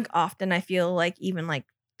 If you don't drink often, I feel like even like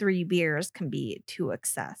 3 beers can be to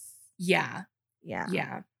excess. Yeah. Yeah.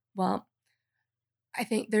 Yeah. Well, I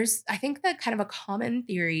think that kind of a common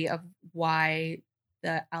theory of why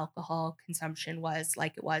the alcohol consumption was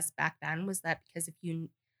like it was back then was that because if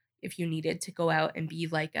you needed to go out and be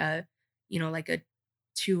like a, like a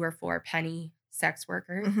 2 or 4 penny sex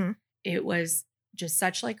worker, Mhm. it was just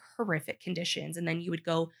such like horrific conditions. And then you would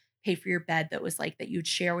go pay for your bed that was like that you'd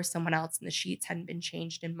share with someone else and the sheets hadn't been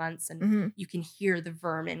changed in months and Mhm. you can hear the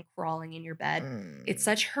vermin crawling in your bed. It's Mm,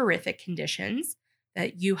 such horrific conditions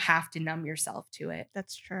that you have to numb yourself to it.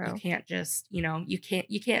 that's You true. can't just, you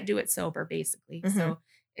can't do it sober basically. Mhm. So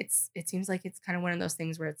it seems like it's kind of one of those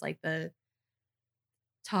things where it's like the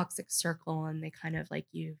toxic circle and they kind of like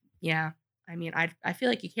you. Yeah. I mean, I feel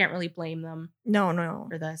like you can't really blame them No.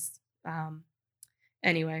 for this. Um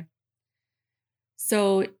anyway,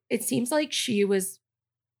 so it seems like she was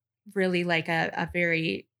really like a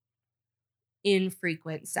very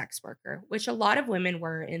infrequent sex worker, which a lot of women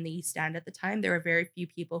were in the East End at the time. There were very few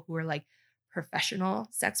people who were like professional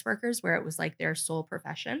sex workers where it was like their sole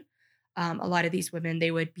profession. A lot of these women,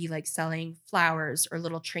 they would be like selling flowers or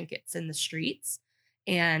little trinkets in the streets.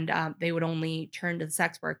 And they would only turn to the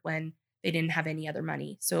sex work when they didn't have any other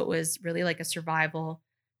money. So it was really like a survival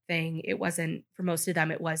thing. It wasn't, for most of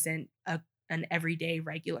them, it wasn't an everyday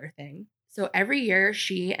regular thing. So every year,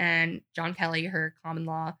 she and John Kelly, her common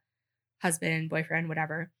law husband, boyfriend,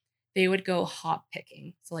 whatever, they would go hop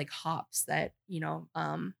picking. So like hops that,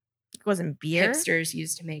 It wasn't beer? hipsters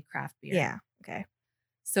used to make craft beer. Yeah. Okay.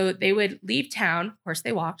 So they would leave town. Of course,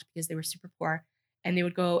 they walked because they were super poor. And they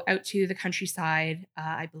would go out to the countryside,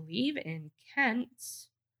 I believe in Kent.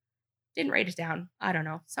 Didn't write it down. I don't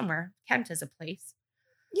know. Somewhere. Kent is a place.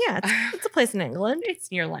 Yeah, it's a place in England.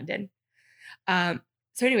 It's near London.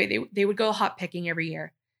 So anyway, they would go hop picking every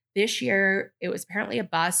year. This year, it was apparently a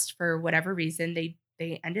bust for whatever reason.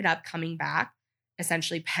 They ended up coming back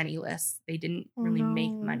essentially penniless. They didn't Oh, really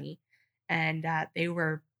make no. money, and they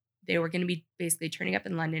were going to be basically turning up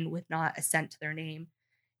in London with not a cent to their name.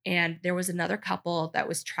 And there was another couple that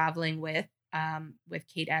was traveling with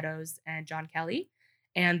Kate Eddowes and John Kelly,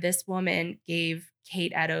 and this woman gave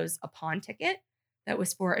Kate Eddowes a pawn ticket that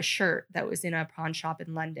was for a shirt that was in a pawn shop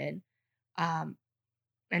in London. Um,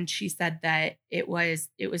 and she said that it was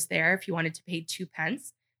there if you wanted to pay 2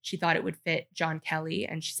 pence. She thought it would fit John Kelly,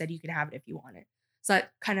 and she said you could have it if you want it. So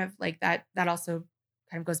that kind of like that also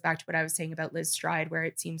kind of goes back to what I was saying about Liz Stride, where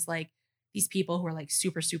it seems like these people who are like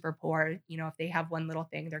super, super poor, if they have one little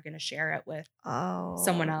thing, they're gonna share it with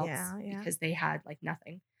someone Oh, else yeah. because they had like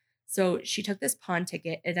nothing. So she took this pawn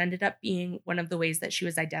ticket. It ended up being one of the ways that she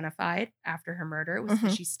was identified after her murder was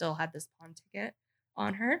because Mhm. she still had this pawn ticket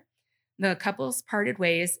on her. The couples parted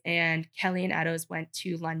ways, and Kelly and Eddowes went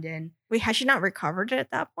to London. Wait, has she not recovered it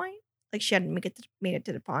at that point? Like she hadn't made it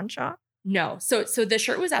to the pawn shop? No, so the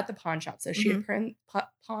shirt was at the pawn shop. So she Mhm. had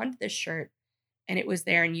pawned this shirt, and it was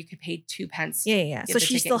there, and you could pay 2 pence. Yeah. Get So the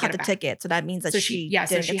she ticket still and had get the it back. ticket, so that means that So she so didn't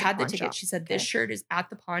she get to the had the pawn ticket. shop. She said, "This Okay. shirt is at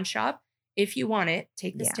the pawn shop. If you want it,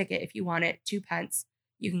 take this Yeah. ticket. If you want it, 2 pence,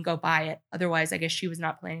 you can go buy it. Otherwise, I guess she was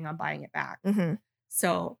not planning on buying it back." Mhm.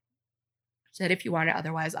 So she said, "If you want it,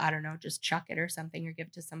 otherwise, I don't know, just chuck it or something or give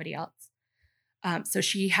it to somebody else." So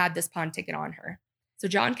she had this pawn ticket on her. So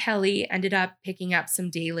John Kelly ended up picking up some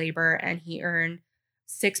day labor and he earned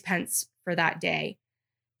 6 pence for that day.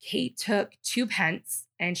 Kate took 2 pence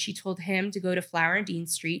and she told him to go to Flower and Dean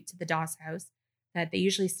Street to the Doss house that they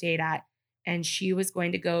usually stayed at. And she was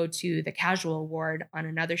going to go to the casual ward on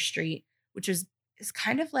another street, which is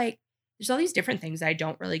kind of like there's all these different things I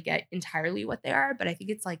don't really get entirely what they are, but I think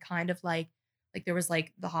it's like kind of like there was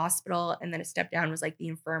like the hospital and then a step down was like the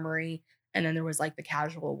infirmary and then there was like the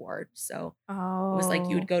casual ward. So it was like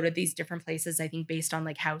you would Oh. go to these different places, I think, based on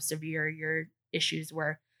like how severe your issues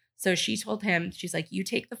were. So she told him, she's like, you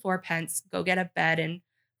take the 4 pence, go get a bed in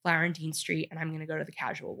Flower and Dean Street, and I'm going to go to the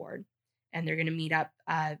casual ward. And they're going to meet up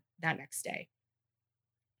that next day.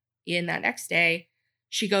 In that next day,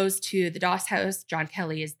 she goes to the Doss house. John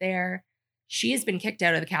Kelly is there. She has been kicked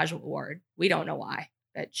out of the casual ward. We don't know why,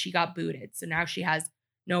 but she got booted. So now she has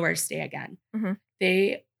nowhere to stay again. Mhm.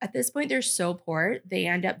 At this point, they're so poor, they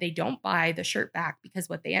don't buy the shirt back because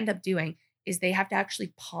what they end up doing is they have to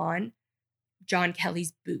actually pawn John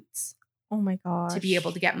Kelly's boots Oh my to be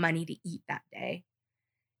able to gosh. get money to eat that day.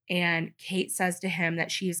 And Kate says to him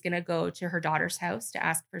that she is going to go to her daughter's house to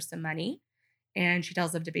ask for some money. And she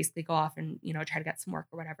tells him to basically go off and, try to get some work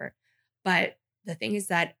or whatever. But the thing is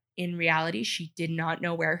that in reality, she did not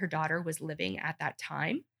know where her daughter was living at that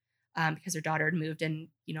time because her daughter had moved and,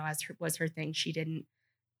 as was her thing, she didn't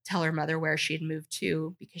tell her mother where she had moved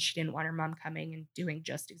to because she didn't want her mom coming and doing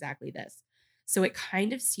just exactly this. So it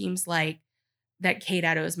kind of seems like that Kate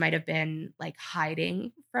Eddowes might have been like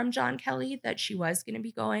hiding from John Kelly that she was going to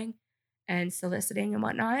be going and soliciting and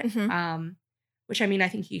whatnot. Which I mean, I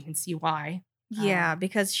think you can see why. Yeah,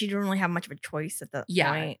 because she didn't really have much of a choice at that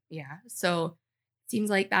point. Yeah. So it seems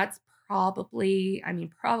like that's probably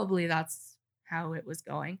that's how it was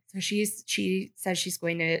going. So she says she's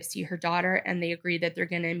going to see her daughter, and they agree that they're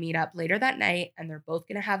going to meet up later that night, and they're both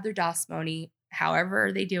going to have their DOS-mony,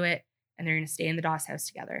 however they do it, and they're going to stay in the DOS house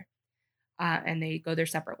together. And they go their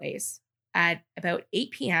separate ways. At about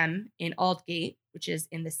 8 p.m. in Aldgate, which is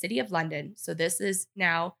in the city of London. So this is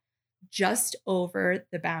now just over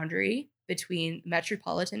the boundary between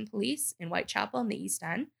Metropolitan Police in Whitechapel in the East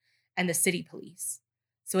End and the city police.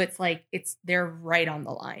 So they're right on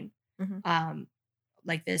the line.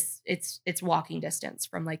 Like this, it's walking distance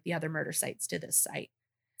from like the other murder sites to this site.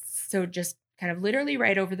 So just kind of literally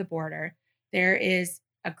right over the border, there is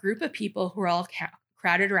a group of people who are all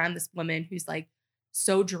crowded around this woman who's like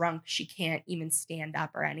so drunk she can't even stand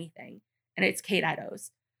up or anything. And it's Kate Eddowes.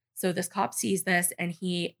 So this cop sees this and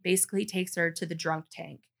he basically takes her to the drunk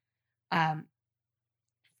tank for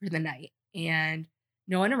the night. And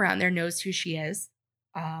no one around there knows who she is.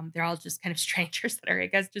 They're all just kind of strangers that are, I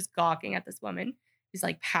guess, just gawking at this woman who's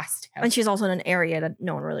like passed out. And she's also in an area that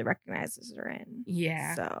no one really recognizes her in.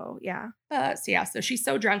 Yeah. So, yeah. So she's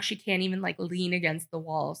so drunk she can't even like lean against the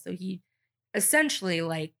wall. So he essentially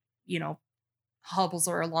like, hobbles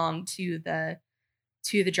her along to the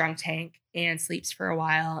drunk tank and sleeps for a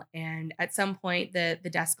while. And at some point, the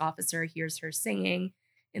desk officer hears her singing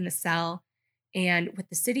in the cell. And with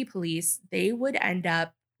the city police, they would end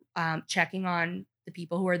up checking on the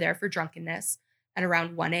people who were there for drunkenness at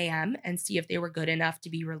around 1 a.m. and see if they were good enough to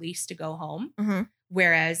be released to go home.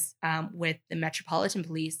 Whereas with the Metropolitan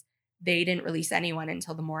Police, they didn't release anyone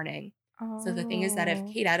until the morning. So the thing is that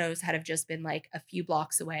if Kate Eddowes had have just been like a few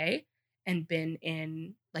blocks away and been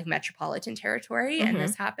in like metropolitan territory and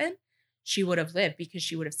this happened, she would have lived because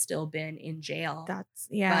she would have still been in jail. But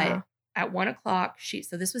at 1 o'clock,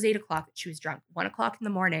 so this was 8 o'clock that she was drunk. 1 o'clock in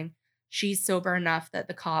the morning, she's sober enough that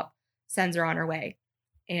the cop sends her on her way.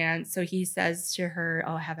 And so he says to her,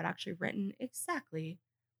 I have it actually written exactly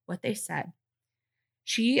what they said.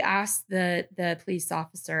 She asked the police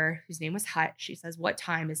officer, whose name was Hutt, she says, "What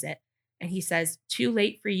time is it?" And he says, "Too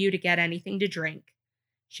late for you to get anything to drink."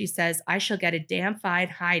 She says, "I shall get a damn fine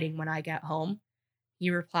hiding when I get home." He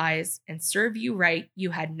replies, "And serve you right,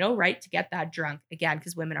 you had no right to get that drunk." Again,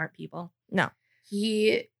 because women aren't people. No.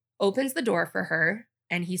 He opens the door for her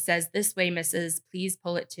and he says, "This way, missus, please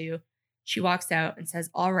pull it to." She walks out and says,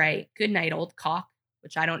 "All right, good night, old cock,"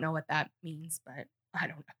 which I don't know what that means, but I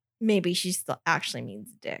don't know. Maybe she still actually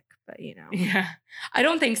means dick, but Yeah, I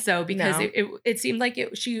don't think so because it seemed like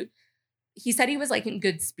he said he was like in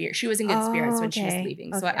good spirits. She was in good spirits when she was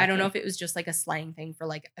leaving. So I don't know if it was just like a slang thing for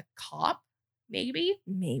like a cop, maybe.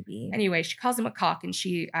 Anyway, she calls him a cock and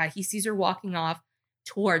he sees her walking off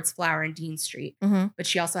towards Flower and Dean Street, but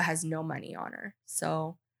she also has no money on her.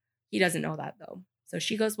 So he doesn't know that though. So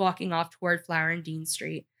she goes walking off toward Flower and Dean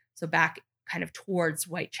Street. So back kind of towards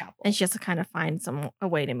Whitechapel. And she has to kind of find a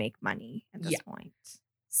way to make money at this point.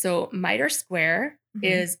 So Mitre Square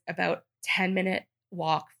is about 10-minute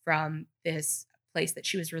walk from this place that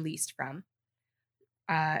she was released from.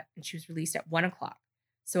 And she was released at 1 o'clock.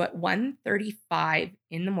 So at 1:35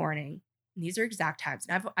 in the morning, and these are exact times.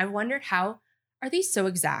 And I've wondered how are these so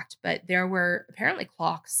exact? But there were apparently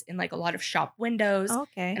clocks in like a lot of shop windows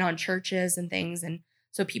and on churches and things. And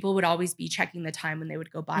so people would always be checking the time when they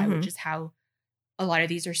would go by, which is how a lot of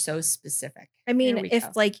these are so specific. I mean,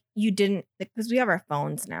 if like you didn't, because we have our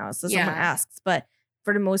phones now, so someone asks, but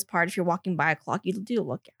for the most part, if you're walking by a clock, you do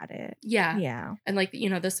look at it. Yeah. And like,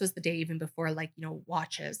 this was the day even before like,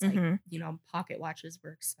 watches, like, pocket watches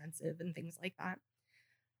were expensive and things like that.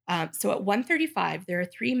 So at 1:35, there are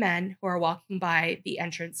three men who are walking by the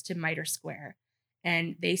entrance to Mitre Square,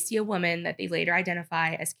 and they see a woman that they later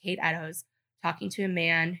identify as Kate Eddowes talking to a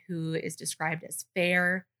man who is described as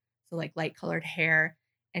fair, so like light colored hair,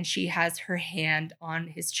 and she has her hand on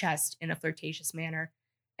his chest in a flirtatious manner,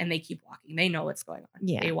 and they keep walking. They know what's going on.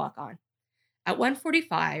 They walk on. At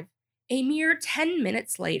 1:45, a mere 10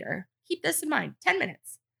 minutes later, keep this in mind, 10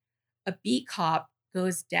 minutes, a beat cop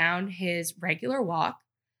goes down his regular walk,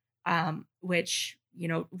 which, they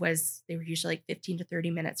were usually like 15 to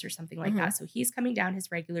 30 minutes or something like that. So he's coming down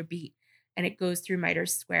his regular beat and it goes through Mitre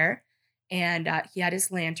Square, and he had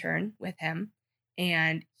his lantern with him,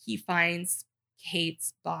 and he finds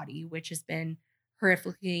Kate's body, which has been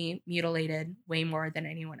horrifically mutilated way more than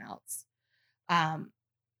anyone else.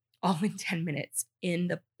 all in 10 minutes in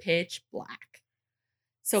the pitch black.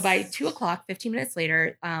 So by 2 o'clock, 15 minutes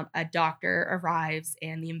later, a doctor arrives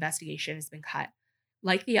and the investigation has been cut.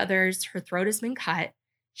 Like the others, her throat has been cut.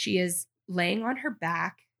 She is laying on her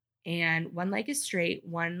back and one leg is straight,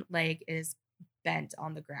 one leg is bent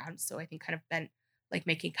on the ground. So I think kind of bent, like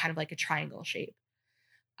making kind of like a triangle shape.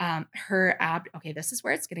 Okay, this is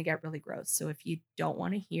where it's going to get really gross. So if you don't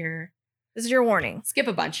want to hear, this is your warning. skip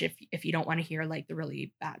a bunch if you don't want to hear like the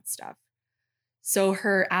really bad stuff. So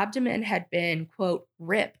her abdomen had been, quote,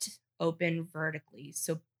 ripped open vertically.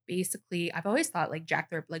 So basically, I've always thought like Jack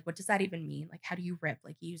the Ripper, like, what does that even mean? Like, how do you rip?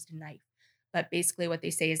 Like, he used a knife. But basically, what they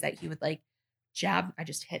say is that he would like jab. I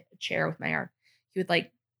just hit a chair with my arm. He would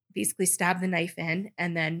like basically stab the knife in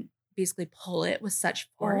and then basically pull it with such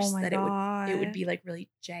force that it would be like really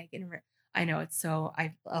jagged and rip. I know it's so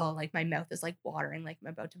like my mouth is like watering, like I'm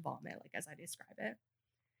about to vomit, like as I describe it.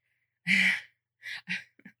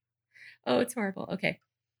 Oh, it's horrible. Okay.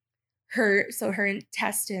 Her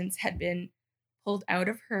intestines had been pulled out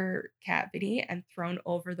of her cavity and thrown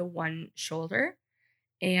over the one shoulder.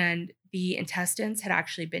 And the intestines had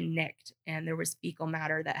actually been nicked and there was fecal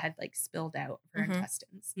matter that had like spilled out of her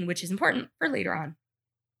intestines, which is important for later on.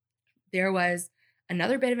 There was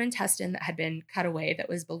another bit of intestine that had been cut away that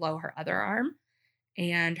was below her other arm.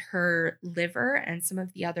 And her liver and some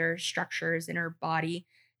of the other structures in her body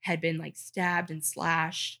had been like stabbed and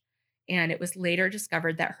slashed. And it was later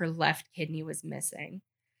discovered that her left kidney was missing.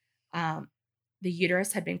 The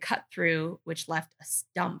uterus had been cut through, which left a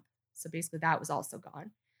stump. So basically that was also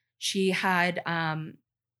gone. She had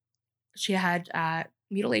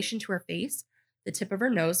mutilation to her face. The tip of her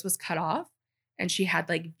nose was cut off. And she had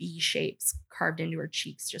like V shapes carved into her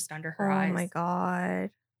cheeks just under her eyes. Oh my God.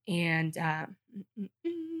 And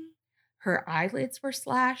her eyelids were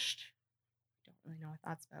slashed. I don't really know what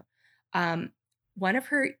that's about. One of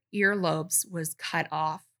her earlobes was cut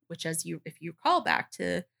off, which if you recall back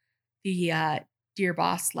to the Dear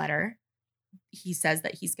Boss letter, he says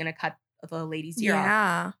that he's going to cut the lady's ear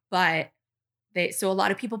off. But so a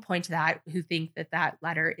lot of people point to that who think that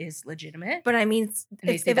letter is legitimate. But I mean,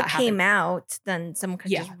 if it came out, then someone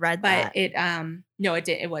could just read that. But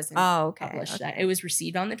it wasn't published. Okay. It was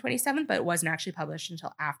received on the 27th, but it wasn't actually published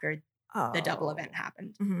until after the double event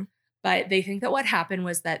happened. Mm-hmm. But they think that what happened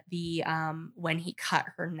was that when he cut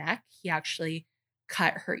her neck, he actually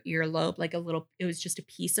cut her earlobe, like it was just a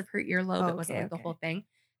piece of her earlobe. It wasn't like the whole thing.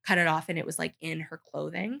 Cut it off and it was like in her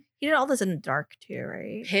clothing. He did all this in the dark too,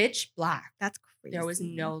 right? Pitch black. That's crazy. There was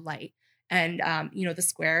no light. And the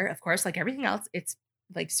square, of course, like everything else, it's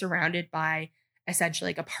like surrounded by essentially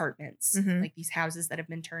like apartments, like these houses that have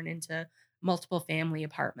been turned into multiple family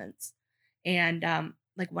apartments. And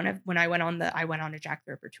when I went on a Jack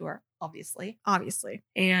the Ripper tour, obviously.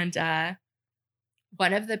 And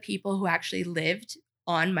one of the people who actually lived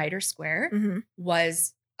on Mitre Square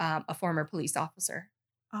was a former police officer.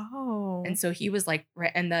 Oh. And so he was like,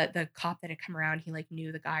 and the cop that had come around, he like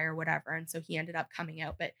knew the guy or whatever. And so he ended up coming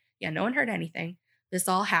out. But yeah, no one heard anything. This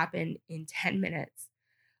all happened in 10 minutes.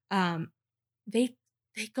 They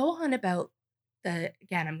go on about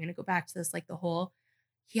again, I'm going to go back to this, like the whole,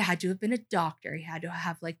 he had to have been a doctor. He had to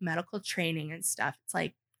have like medical training and stuff. It's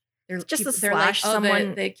like, they're like,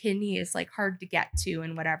 the kidney is like hard to get to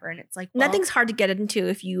and whatever. And it's like, nothing's hard to get into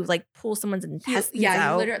if you like pull someone's intestines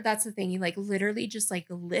out. That's the thing. He like literally just like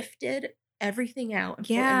lifted everything out. And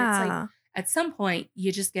it's like at some point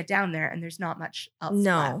you just get down there and there's not much else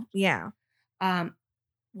left. Yeah.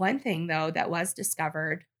 One thing though that was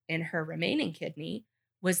discovered in her remaining kidney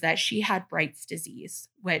was that she had Bright's disease,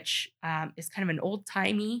 which is kind of an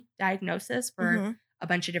old-timey diagnosis for a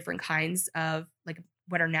bunch of different kinds of like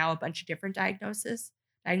what are now a bunch of different diagnoses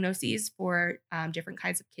for different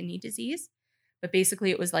kinds of kidney disease. But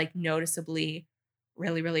basically it was like noticeably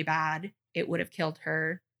really, really bad. It would have killed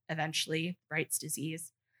her eventually, Bright's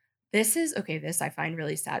disease. This I find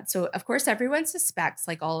really sad. So of course everyone suspects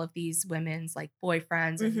like all of these women's like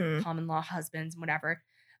boyfriends and common law husbands and whatever.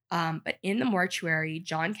 But in the mortuary,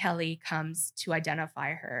 John Kelly comes to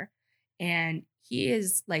identify her and he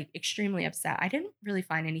is like extremely upset. I didn't really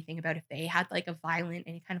find anything about if they had like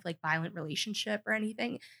any kind of like violent relationship or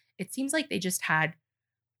anything. It seems like they just had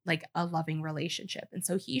like a loving relationship. And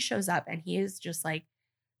so he shows up and he is just like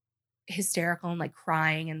hysterical and like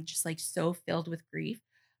crying and just like so filled with grief.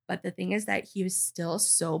 But the thing is that he was still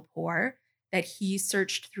so poor that he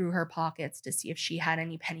searched through her pockets to see if she had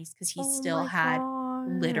any pennies because he still had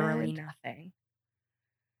literally nothing.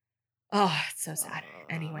 Oh, it's so sad.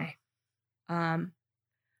 Anyway.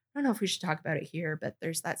 don't know if we should talk about it here, but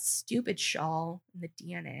there's that stupid shawl in the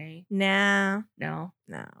DNA. Nah, No.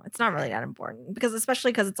 it's not really that important because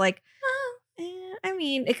especially because it's like, I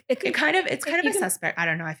mean, it It's can, kind of you a can- suspect. I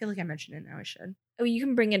don't know. I feel like I mentioned it now. I should. you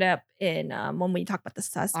can bring it up in when we talk about the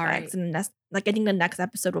right. suspects, and like I think the next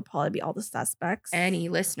episode will probably be all the suspects. Any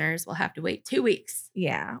listeners will have to wait 2 weeks.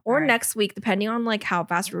 Yeah, or right. next week, depending on like how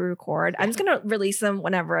fast we record. I'm just gonna release them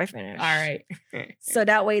whenever I finish. All right. So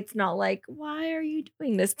that way, it's not like, why are you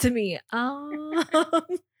doing this to me?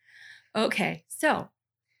 Okay, so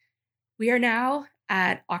we are now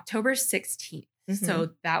at October 16th. So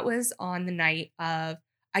that was on the night of.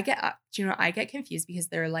 I get confused because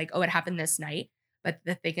they're like, oh, it happened this night. But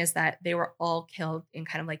the thing is that they were all killed in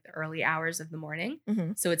kind of like the early hours of the morning.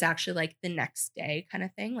 So it's actually like the next day kind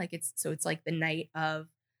of thing. Like it's like the night of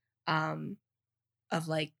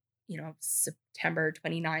like, September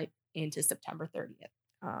 29th into September 30th.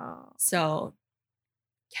 Oh. So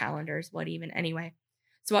calendars, what even? Anyway,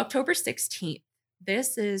 so October 16th,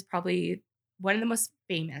 this is probably one of the most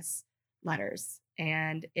famous letters.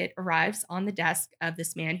 And it arrives on the desk of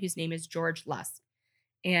this man whose name is George Lusk.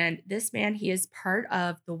 And this man, he is part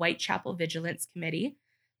of the Whitechapel Vigilance Committee.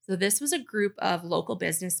 So this was a group of local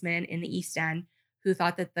businessmen in the East End who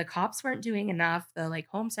thought that the cops weren't doing enough, the like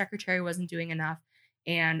Home Secretary wasn't doing enough.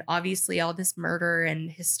 And obviously all this murder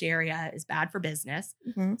and hysteria is bad for business.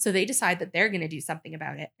 So they decide that they're going to do something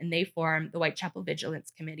about it. And they form the Whitechapel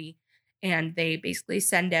Vigilance Committee. And they basically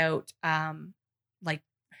send out like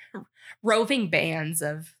roving bands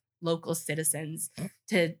of local citizens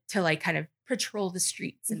to like kind of patrol the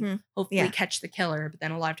streets and hopefully catch the killer. But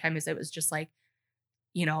then a lot of times it was just like,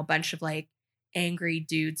 a bunch of like angry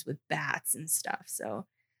dudes with bats and stuff. So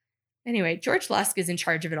anyway, George Lusk is in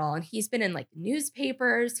charge of it all. And he's been in like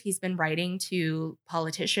newspapers. He's been writing to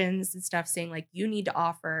politicians and stuff saying like, you need to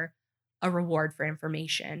offer a reward for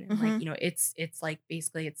information. And like, it's like,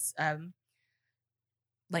 basically it's,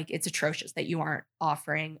 like it's atrocious that you aren't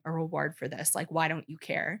offering a reward for this. Like, why don't you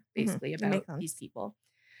care basically about these people?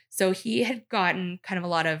 So he had gotten kind of a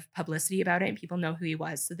lot of publicity about it and people know who he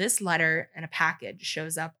was. So this letter and a package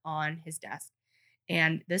shows up on his desk.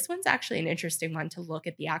 And this one's actually an interesting one to look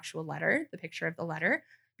at the actual letter, the picture of the letter,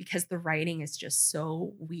 because the writing is just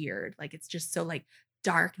so weird. Like it's just so like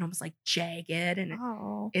dark and almost like jagged. And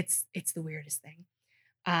it's the weirdest thing.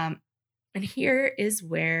 And here's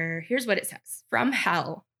what it says. From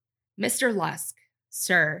hell, Mr. Lusk,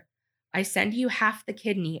 sir, I send you half the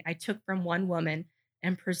kidney I took from one woman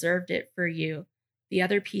and preserved it for you. The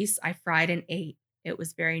other piece I fried and ate. It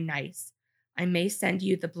was very nice. I may send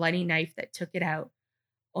you the bloody knife that took it out.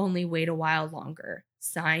 Only wait a while longer.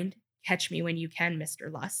 Signed, catch me when you can,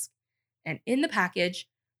 Mr. Lusk. And in the package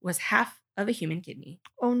was half of a human kidney.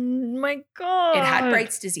 Oh my God. It had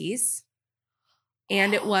Bright's disease.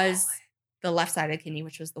 And it was the left side of the kidney,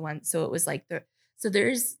 which was the one. So it was like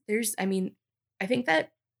there's, I mean, I think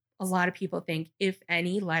that a lot of people think if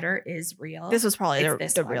any letter is real, this was probably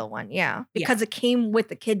the real one. Yeah. Because it came with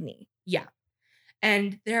the kidney. Yeah.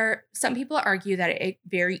 And some people argue that it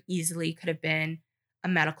very easily could have been a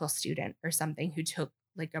medical student or something who took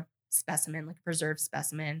like a specimen, like a preserved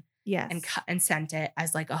specimen. Yes. And sent it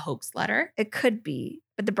as like a hoax letter. It could be.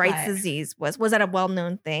 But the Bright's disease was that a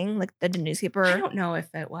well-known thing? Like the newspaper? I don't know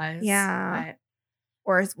if it was. Yeah.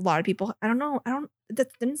 Or a lot of people, I don't know.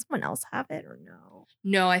 Didn't someone else have it or no?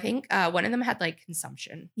 No, I think one of them had like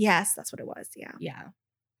consumption. Yes, that's what it was. Yeah. Yeah.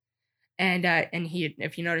 And he,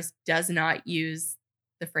 if you notice, does not use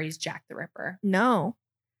the phrase Jack the Ripper. No.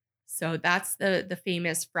 So that's the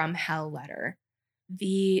famous From Hell letter.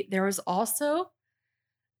 There was also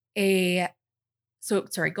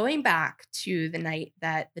going back to the night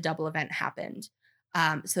that the double event happened.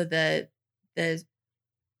 So the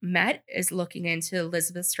Met is looking into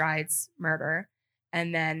Elizabeth Stride's murder,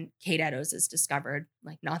 and then Kate Eddowes is discovered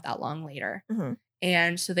like not that long later.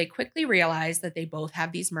 And so they quickly realize that they both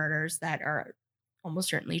have these murders that are almost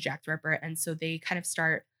certainly Jack the Ripper. And so they kind of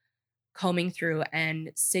start combing through,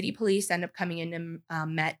 and city police end up coming into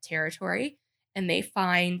Met territory, and they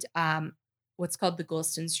find what's called the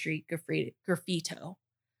Gulston Street graffito.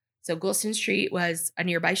 So Gulston Street was a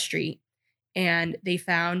nearby street, and they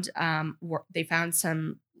found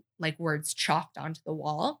some like words chalked onto the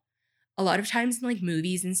wall. A lot of times in like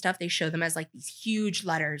movies and stuff, they show them as like these huge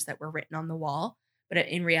letters that were written on the wall, but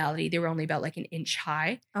in reality, they were only about like an inch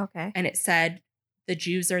high. Okay. And it said, "The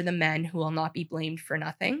Jews are the men who will not be blamed for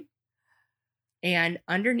nothing." And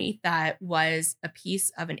underneath that was a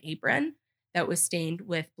piece of an apron that was stained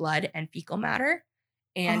with blood and fecal matter.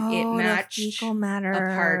 And it matched fecal matter.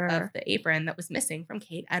 a part of the apron that was missing from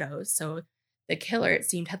Kate Eddowes. So the killer, it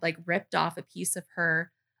seemed, had like ripped off a piece of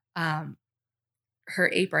her her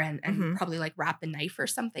apron and Mhm. probably like wrapped a knife or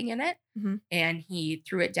something in it, Mhm. and he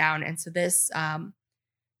threw it down. And so this kind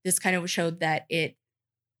of showed that it's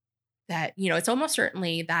almost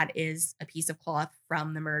certainly that is a piece of cloth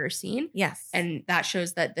from the murder scene. Yes. And that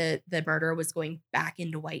shows that the murderer was going back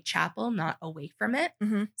into Whitechapel, not away from it.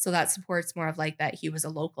 Mhm. So that supports more of like that he was a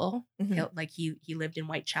local, Mhm. like he lived in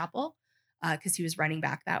Whitechapel because he was running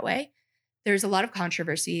back that way. There's a lot of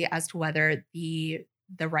controversy as to whether the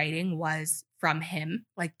writing was from him.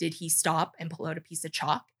 Like, did he stop and pull out a piece of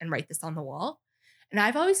chalk and write this on the wall? And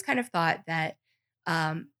I've always kind of thought that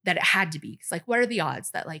that it had to be. Because, like, what are the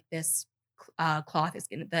odds that like this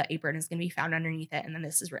the apron is gonna be found underneath it, and then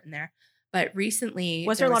this is written there? But recently,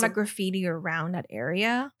 Was there a lot of graffiti around that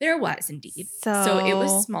area? there was indeed. So it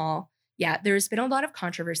was So small. Yeah, there's been a lot of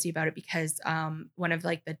controversy about it because one of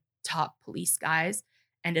like the top police guys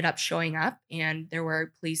ended up showing up, and there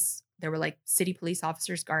were like city police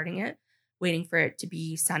officers guarding it, waiting for it to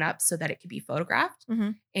be sent up so that it could be photographed.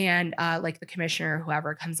 Mhm. And like the commissioner,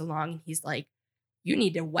 whoever comes along, and he's like, you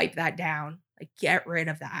need to wipe that down, like get rid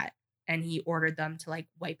of that. And he ordered them to like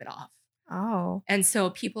wipe it off. Oh. And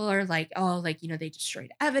so people are like, oh, like, they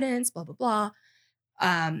destroyed evidence, blah, blah, blah.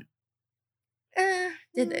 Um,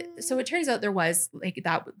 so it turns out there was like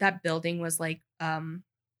that building was like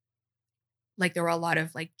there were a lot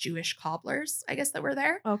of like Jewish cobblers, I guess, that were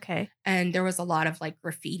there. Okay. And there was a lot of like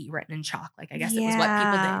graffiti written in chalk. Like, I guess it was what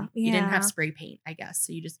people did. You didn't have spray paint, I guess.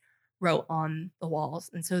 So you just wrote on the walls.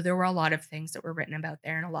 And so there were a lot of things that were written about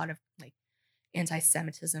there, and a lot of like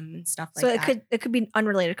anti-Semitism and stuff like So that. it could be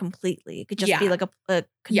unrelated completely. It could just Yeah. be like a Yeah.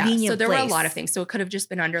 convenient So there were a lot place. of things. So it could have just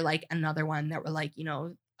been under like another one that were like,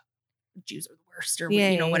 Jews are the worst, or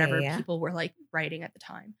Yeah, whatever yeah. people were like writing at the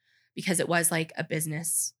time, because it was like a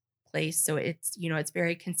business place. So it's it's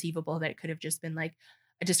very conceivable that it could have just been like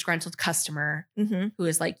a disgruntled customer Mhm. who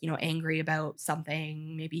is like angry about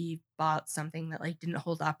something, maybe bought something that like didn't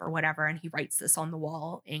hold up or whatever, and he writes this on the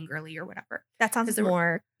wall angrily or whatever. That sounds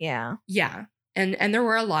more, yeah. Yeah. And there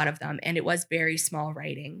were a lot of them, and it was very small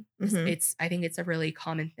writing. Mhm. I think it's a really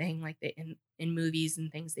common thing, like in movies and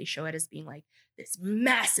things, they show it as being like this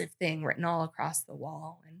massive thing written all across the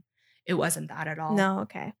wall, and it wasn't that at all. No,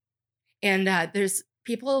 okay. And there's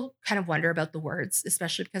people kind of wonder about the words,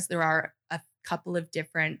 especially because there are a couple of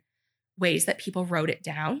different ways that people wrote it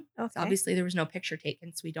down. So Okay. obviously there was no picture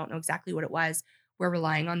taken, so we don't know exactly what it was. We're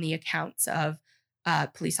relying on the accounts of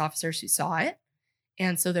police officers who saw it.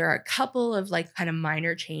 And so there are a couple of like kind of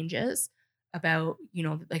minor changes about,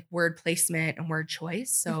 like word placement and word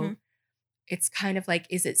choice. So Mhm. it's kind of like,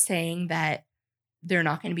 is it saying that they're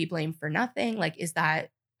not going to be blamed for nothing? Like, is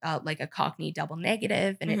that like a Cockney double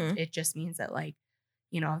negative? And Mhm. it just means that like,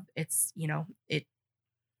 it's,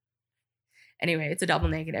 anyway, it's a double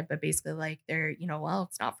negative, but basically like they're, well,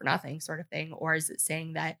 it's not for nothing sort of thing. Or is it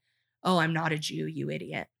saying that, oh, I'm not a Jew, you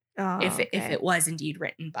idiot? Oh, If okay. it was indeed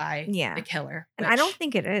written by Yeah. the killer. And I don't which-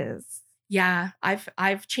 think it is. Yeah,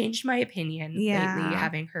 I've changed my opinion lately, Yeah.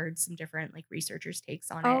 having heard some different like researchers' takes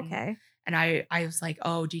on Oh, it. okay. And I was like,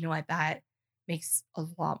 oh, do you know what? That makes a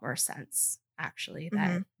lot more sense, actually,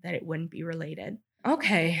 that it wouldn't be related.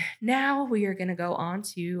 Okay, now we are gonna go on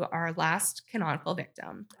to our last canonical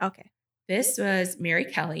victim. Okay. This was Mary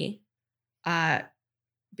Kelly,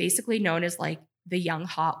 basically known as like the young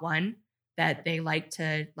hot one that they like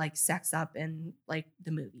to like sex up in like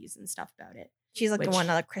the movies and stuff about it. She's like the Which one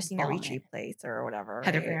that like Christina vomit. Ricci plays or whatever.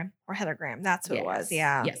 Heather right? Graham. Or Heather Graham. That's who it was. Yes.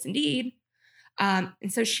 Yeah. Yes, indeed. And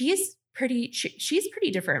so she's pretty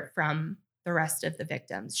different from the rest of the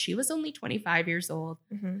victims. She was only 25 years old.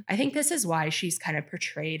 Mhm. I think this is why she's kind of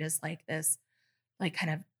portrayed as like this, like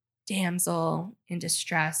kind of damsel in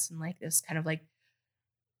distress, and like this kind of like,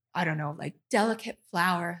 I don't know, like delicate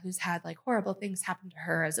flower who's had like horrible things happen to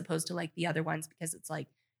her, as opposed to like the other ones, because it's like,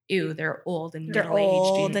 ew, they're old and They're middle-aged.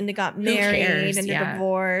 old and they got married cares? and they're Yeah.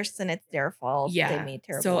 divorced and it's their fault. Yeah. They made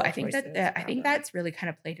terrible So I think choices that I around think it. that's really kind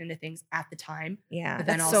of played into things at the time. Yeah. But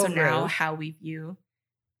then that's also so now rude. how we view,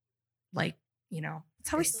 like, That's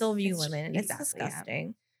how we still view women. And exactly, it's yeah.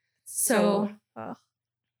 disgusting. So ugh.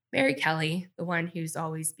 Mary Kelly, the one who's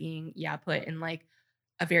always being put in like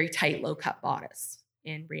a very tight low cut bodice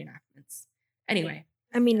in reenactments. Anyway,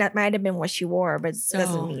 I mean, that might have been what she wore, but it doesn't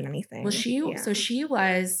So- mean anything. well, she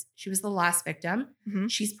was the last victim.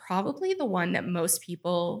 Mhm. She's probably the one that most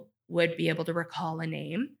people would be able to recall a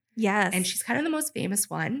name. Yes. And she's kind of the most famous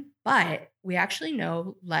one, but we actually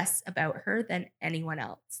know less about her than anyone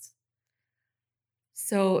else.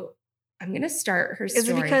 So I'm going to start her story. Is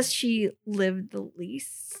it because she lived the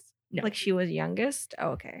least? No. Like she was youngest?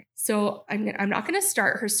 Oh, okay. So I'm not going to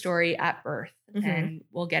start her story at birth. and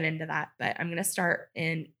we'll get into that. But I'm going to start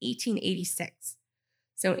in 1886.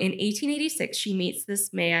 So in 1886, she meets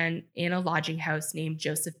this man in a lodging house named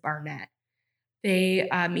Joseph Barnett. They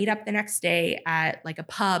meet up the next day at like a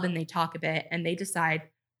pub and they talk a bit and they decide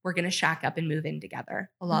we're going to shack up and move in together,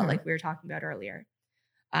 a lot like we were talking about earlier.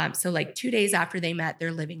 So like 2 days after they met,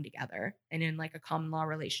 they're living together and in like a common law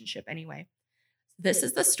relationship anyway. This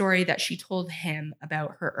is the story that she told him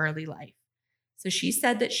about her early life. So she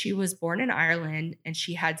said that she was born in Ireland and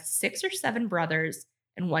she had 6 or 7 brothers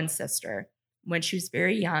and 1 sister. When she was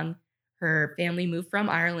very young, her family moved from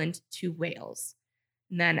Ireland to Wales.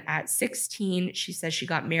 And then at 16, she says she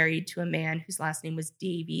got married to a man whose last name was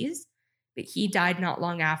Davies, but he died not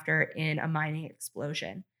long after in a mining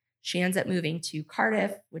explosion. She ends up moving to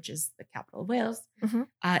Cardiff, which is the capital of Wales,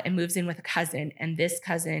 and moves in with a cousin. And this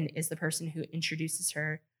cousin is the person who introduces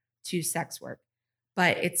her to sex work.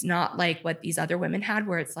 But it's not like what these other women had,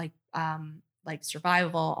 where it's like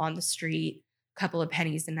survival on the street, a couple of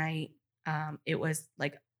pennies a night. It was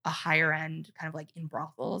like a higher end, kind of like in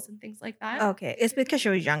brothels and things like that. Okay. It's because she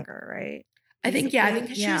was younger, right? I think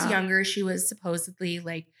because she was younger, she was supposedly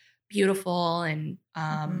like beautiful and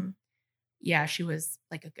she was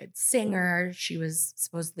like a good singer. She was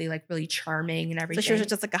supposedly like really charming and everything. So she was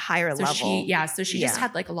just like a higher level. So she just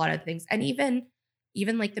had like a lot of things. And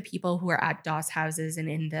even like the people who are at Doss houses and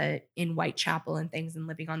in Whitechapel and things and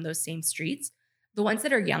living on those same streets, the ones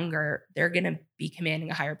that are younger, they're going to be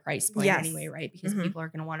commanding a higher price point anyway, right? Because people are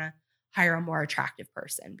going to want to hire a more attractive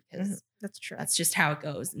person because that's true. That's just how it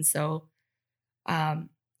goes. And so,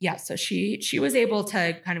 so she was able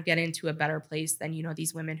to kind of get into a better place than,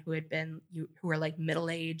 these women who were like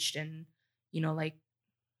middle-aged and, like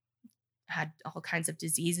had all kinds of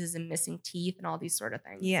diseases and missing teeth and all these sort of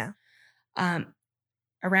things. Yeah.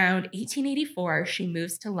 Around 1884, she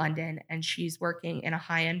moves to London and she's working in a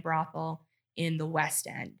high-end brothel in the West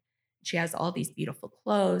End. She has all these beautiful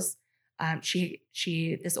clothes.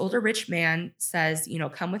 This older rich man says,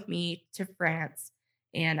 come with me to France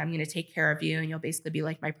and I'm going to take care of you. And you'll basically be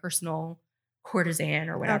like my personal courtesan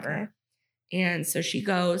or whatever. Okay. And so she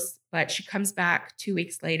goes, but she comes back 2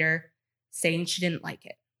 weeks later saying she didn't like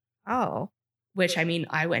it. Oh. Which, I mean,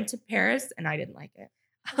 I went to Paris and I didn't like it.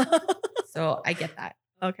 So I get that.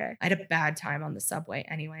 Okay. I had a bad time on the subway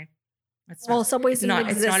anyway. Subways didn't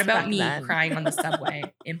exist. It's not about me then. crying on the subway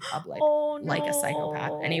in public like a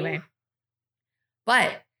psychopath. Anyway.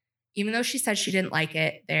 But even though she said she didn't like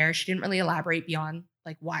it there, she didn't really elaborate beyond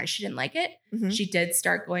like why she didn't like it. She did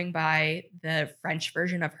start going by the French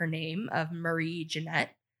version of her name of Marie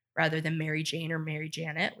Jeanette rather than Mary Jane or Mary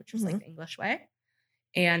Janet, which was like the English way.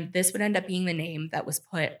 And this would end up being the name that was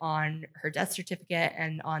put on her death certificate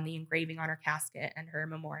and on the engraving on her casket and her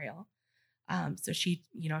memorial. So she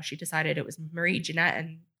decided it was Marie Jeanette.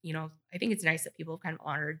 And, I think it's nice that people have kind of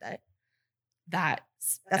honored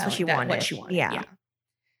that's what she wanted. Yeah.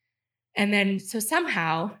 And then, so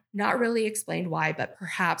somehow, not really explained why, but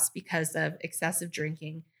perhaps because of excessive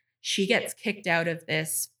drinking, she gets kicked out of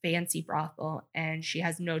this fancy brothel and she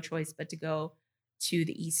has no choice but to go to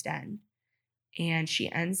the East End. And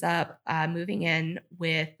she ends up moving in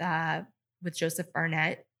with Joseph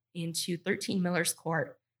Barnett into 13 Miller's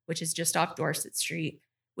Court, which is just off Dorset Street,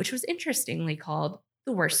 which was interestingly called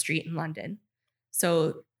the worst street in London.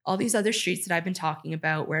 So all these other streets that I've been talking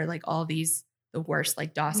about where like all these, the worst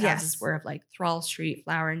like Doss houses were of like Thrall Street,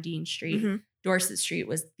 Flower and Dean Street. Dorset Street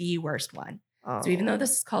was the worst one. Oh. So even though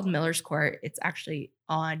this is called Miller's Court, it's actually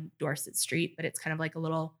on Dorset Street, but it's kind of like a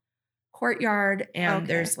little courtyard and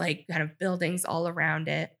there's like kind of buildings all around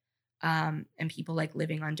it and people like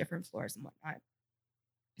living on different floors and whatnot.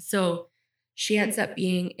 So she ends up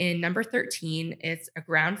being in number 13. It's a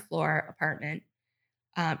ground floor apartment.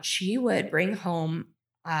 She would bring home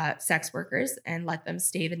sex workers and let them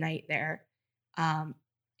stay the night there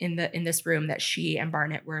in this room that she and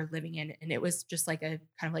Barnett were living in. And it was just like a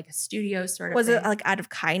kind of like a studio sort of Was thing. it like out of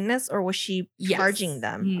kindness or was she charging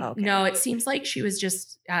them? Okay. No, it seems like she was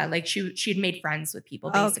just like she'd made friends with people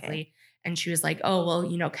basically. Okay. And she was like, oh,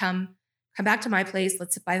 well, come back to my place.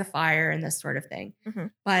 Let's sit by the fire and this sort of thing.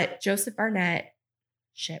 But Joseph Barnett,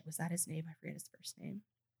 was that his name? I forget his first name.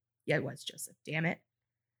 Yeah, it was Joseph. Damn it.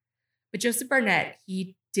 But Joseph Barnett,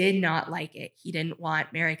 he did not like it. He didn't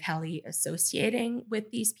want Mary Kelly associating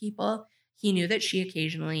with these people. He knew that she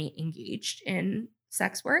occasionally engaged in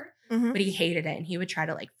sex work, but he hated it. And he would try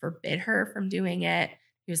to like forbid her from doing it.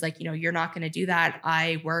 He was like, you're not going to do that.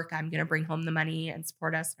 I work. I'm going to bring home the money and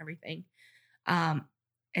support us and everything.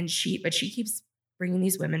 But she keeps bringing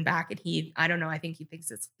these women back. And I don't know, I think he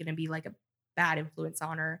thinks it's going to be like a bad influence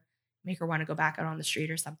on her make her want to go back out on the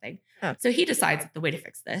street or something. Oh. So he decides that the way to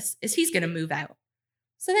fix this is he's going to move out.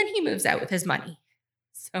 So then he moves out with his money.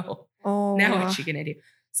 So now what's she going to do?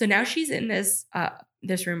 So now she's in this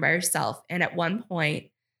room by herself. And at one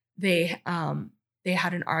point they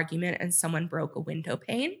had an argument and someone broke a window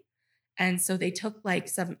pane. And so they took like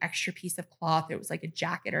some extra piece of cloth. It was like a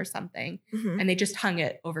jacket or something. Mhm. And they just hung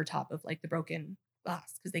it over top of like the broken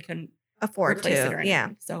glass because they couldn't afford replace it or to. anything. Yeah.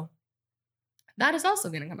 So that is also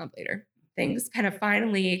going to come up later. Things kind of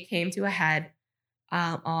finally came to a head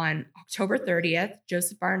on October 30th.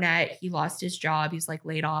 Joseph Barnett, he lost his job. He's like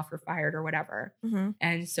laid off or fired or whatever. Mhm.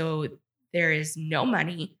 And so there is no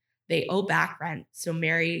money. They owe back rent. So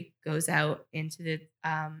Mary goes out into the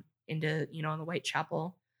the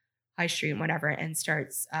Whitechapel High Street and whatever and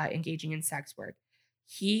starts engaging in sex work.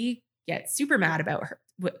 He gets super mad about her.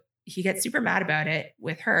 He gets super mad about it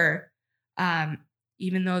with her,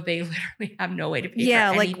 even though they literally have no way to pay for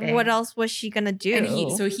anything. Like what else was she gonna do? And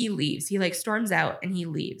he leaves. He like storms out and he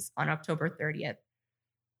leaves on October 30th.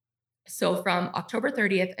 So from October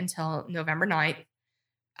 30th until November 9th,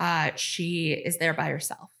 she is there by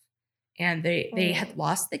herself. And they had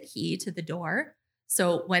lost the key to the door.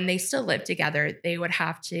 So when they still lived together, they would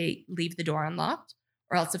have to leave the door unlocked,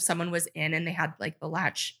 or else if someone was in and they had like the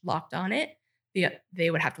latch locked on it, they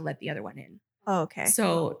would have to let the other one in. Oh, okay.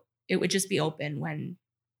 So it would just be open when,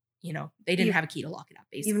 they didn't have a key to lock it up,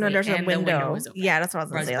 basically. Even though there's a window. The window was open. Yeah, that's what I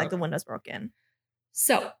was going to say. Like the broken. window's broken.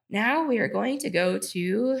 So now we are going to go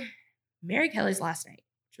to Mary Kelly's last night,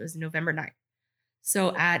 which was November 9th.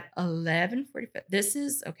 So at 11:45, this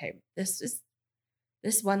is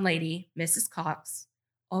this one lady, Mrs. Cox.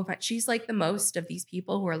 Oh, but she's like the most of these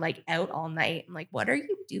people who are like out all night. I'm like, what are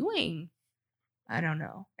you doing? I don't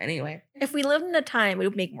know. Anyway. If we lived in a time, it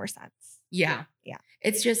would make more sense. Yeah. Yeah.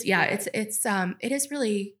 It's just,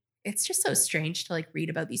 it's just so strange to like read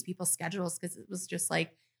about these people's schedules because it was just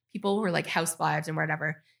like people who were like housewives and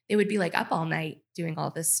whatever. They would be like up all night doing all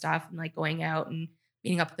this stuff and like going out and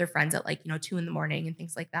meeting up with their friends at like, 2 a.m. and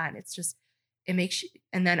things like that. And it's just, it makes you,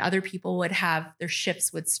 and then other people would have their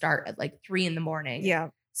shifts would start at like 3 a.m. Yeah.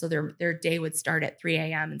 So their day would start at 3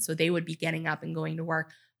 a.m. And so they would be getting up and going to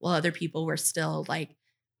work while other people were still like,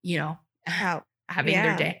 Out. having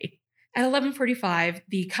their day. At 11:45,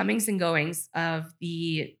 the comings and goings of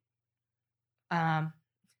the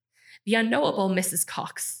unknowable Mrs.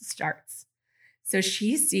 Cox starts. So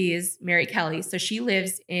she sees Mary Kelly. So she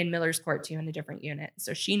lives in Miller's Court too in a different unit.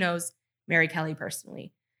 So she knows Mary Kelly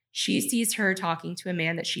personally. She sees her talking to a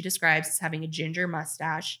man that she describes as having a ginger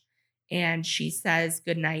mustache. And she says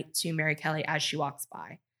goodnight to Mary Kelly as she walks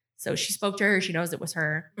by. So she spoke to her. She knows it was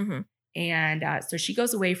her. Mm-hmm. And so she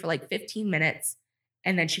goes away for like 15 minutes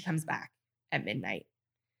and then she comes back at midnight.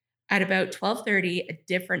 At about 12:30, a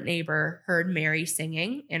different neighbor heard Mary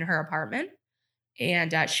singing in her apartment.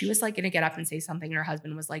 And she was like going to get up and say something. And her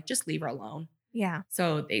husband was like, just leave her alone. Yeah.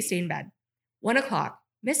 So they stay in bed. 1 o'clock,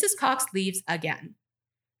 Mrs. Cox leaves again.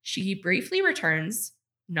 She briefly returns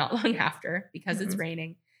not long after because it's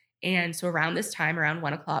raining. And so around this time, around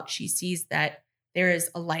 1 o'clock, she sees that there is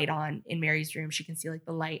a light on in Mary's room. She can see like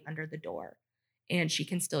the light under the door and she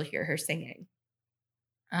can still hear her singing.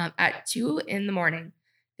 At 2 a.m,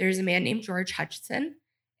 there's a man named George Hutchison,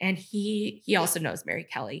 and he also knows Mary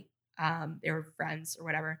Kelly. They were friends or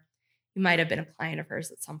whatever. He might have been a client of hers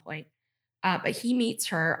at some point. But he meets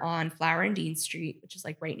her on Flower and Dean Street, which is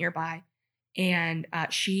like right nearby. And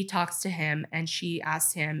she talks to him and she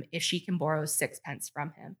asks him if she can borrow 6 pence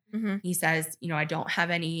from him. Mm-hmm. He says, I don't have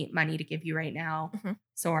any money to give you right now. Mm-hmm.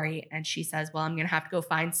 Sorry. And she says, well, I'm going to have to go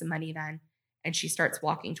find some money then. And she starts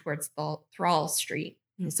walking towards the Thrall Street.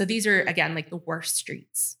 So these are, again, like the worst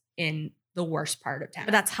streets in the worst part of town.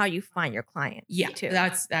 But that's how you find your clients. Yeah. Too.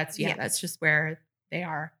 That's just where they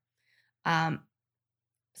are.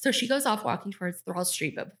 So she goes off walking towards Thrall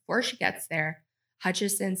Street. But before she gets there,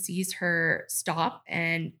 Hutchison sees her stop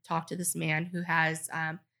and talk to this man who has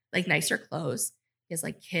like nicer clothes. He has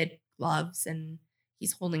like kid gloves and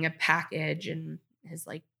he's holding a package and his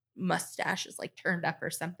like mustache is like turned up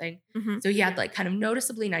or something. Mm-hmm. So he had like kind of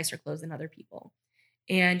noticeably nicer clothes than other people.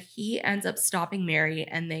 And he ends up stopping Mary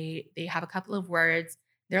and they have a couple of words.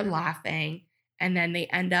 They're laughing. And then they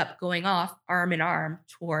end up going off arm in arm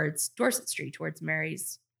towards Dorset Street, towards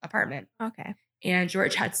Mary's apartment. Okay. And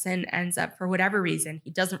George Hudson ends up, for whatever reason, he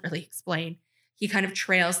doesn't really explain. He kind of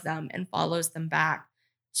trails them and follows them back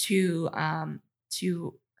to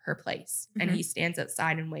her place. Mm-hmm. And he stands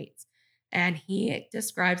outside and waits. And he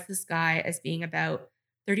describes this guy as being about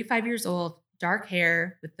 35 years old, dark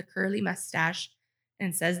hair with the curly mustache,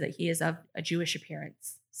 and says that he is of a Jewish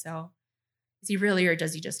appearance. So is he really, or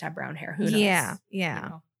does he just have brown hair? Who knows? Yeah. You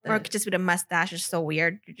know? Or it could just be the mustache is so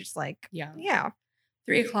weird. You're just like, yeah.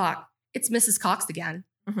 3 o'clock. It's Mrs. Cox again.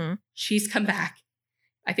 Mm-hmm. She's come back,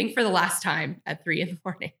 I think for the last time at 3 in the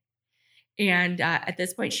morning. And at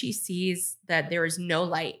this point, she sees that there is no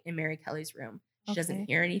light in Mary Kelly's room. She doesn't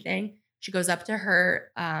hear anything. She goes up to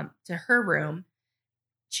her room.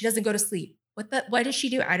 She doesn't go to sleep. What does she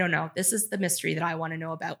do? I don't know. This is the mystery that I want to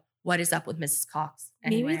know about. What is up with Mrs. Cox?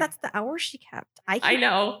 Anyway. Maybe that's the hours she kept. I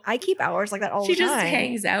know. I keep hours like that all the time. She just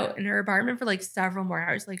hangs out in her apartment for like several more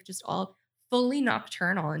hours, like just all fully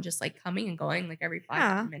nocturnal and just like coming and going like every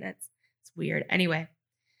 5 minutes. It's weird. Anyway,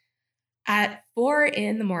 at 4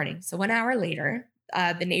 in the morning, so 1 hour later,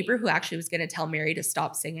 the neighbor who actually was going to tell Mary to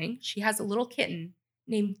stop singing, she has a little kitten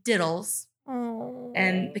named Diddles. Oh.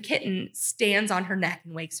 And the kitten stands on her neck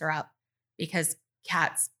and wakes her up because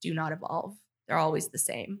cats do not evolve. They're always the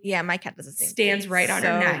same. Yeah, my cat does the same. Stands right on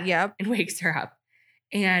her neck yep. and wakes her up.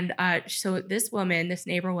 And so this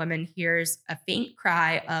neighbor woman hears a faint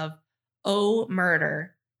cry of, "Oh,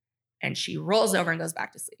 murder." And she rolls over and goes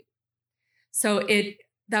back to sleep. So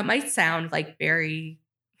that might sound like very,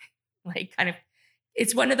 like kind of,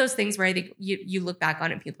 it's one of those things where I think you look back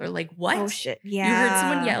on it and people are like, what? Oh, shit. Yeah. You heard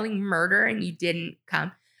someone yelling murder and you didn't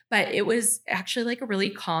come. But it was actually like a really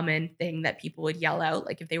common thing that people would yell out.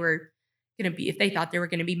 Like if they thought they were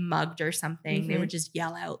going to be mugged or something, they would just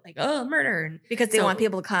yell out like, "Oh, murder." And because they want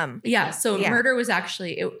people to come. Yeah. So murder was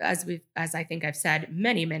actually, as I think I've said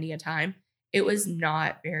many, many a time, it was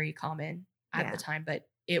not very common at the time, but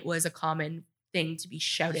it was a common thing to be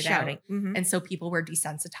shouted out. Mm-hmm. And so people were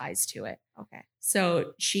desensitized to it. Okay.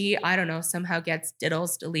 So she, I don't know, somehow gets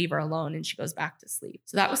Diddles to leave her alone and she goes back to sleep.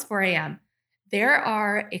 So that was 4 a.m. There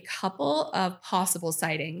are a couple of possible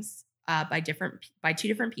sightings by two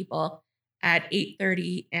different people at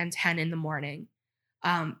 8:30 and 10 in the morning.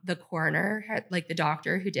 The coroner, like the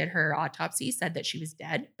doctor who did her autopsy, said that she was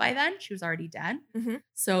dead by then. She was already dead. Mm-hmm.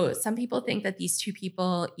 So some people think that these two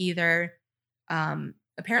people either,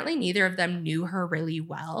 apparently neither of them knew her really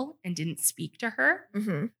well and didn't speak to her,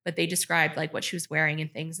 but they described like what she was wearing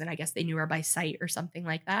and things. And I guess they knew her by sight or something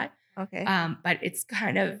like that. Okay. But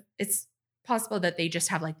it's possible that they just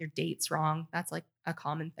have like their dates wrong. That's like a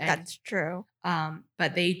common thing. That's true.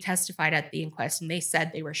 But they testified at the inquest and they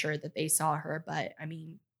said they were sure that they saw her. But I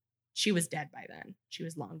mean, she was dead by then. She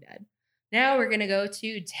was long dead. Now we're going to go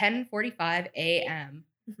to 10:45 a.m.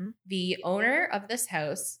 Mm-hmm. The owner of this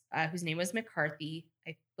house, whose name was McCarthy,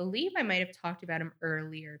 I believe I might have talked about him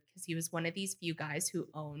earlier because he was one of these few guys who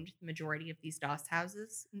owned the majority of these DOS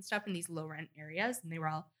houses and stuff in these low rent areas. And they were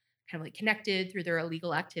all kind of like connected through their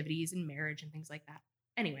illegal activities and marriage and things like that.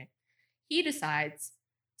 Anyway, he decides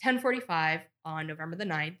 10:45 on November the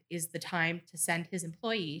 9th is the time to send his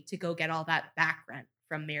employee to go get all that back rent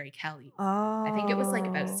from Mary Kelly. Oh. I think it was like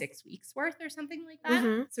about 6 weeks worth or something like that.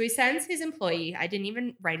 Mm-hmm. So he sends his employee. I didn't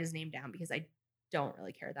even write his name down because I don't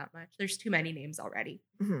really care that much. There's too many names already.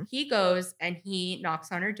 Mm-hmm. He goes and he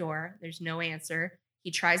knocks on her door. There's no answer.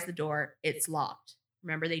 He tries the door. It's locked.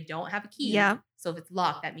 Remember, they don't have a key. Yeah. So if it's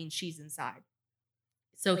locked, that means she's inside.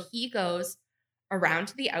 So he goes around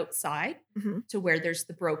to the outside to where there's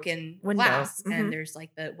the broken glass and there's like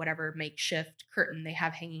the whatever makeshift curtain they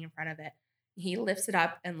have hanging in front of it. He lifts it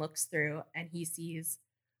up and looks through and he sees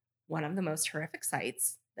one of the most horrific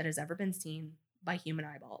sights that has ever been seen by human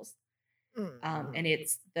eyeballs. And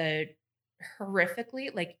it's the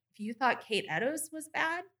horrifically, like if you thought Kate Eddowes was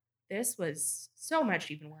bad, this was so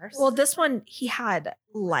much even worse. Well, this one, he had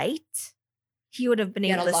light. He would have been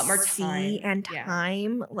able to a lot more see and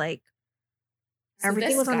time. Like so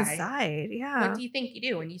everything was on the side. Yeah. What do you think you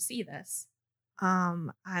do when you see this?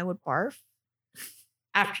 I would barf.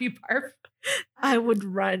 After you barf? I would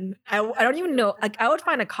run. I don't even know. Like I would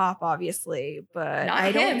find a cop, obviously, but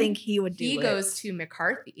I don't think he would do it. He goes to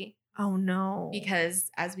McCarthy. Oh no. Because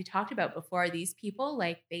as we talked about before, these people,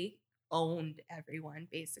 like they owned everyone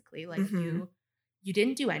basically. Like you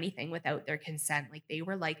didn't do anything without their consent. Like they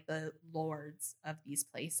were like the lords of these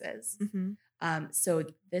places. So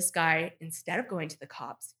this guy, instead of going to the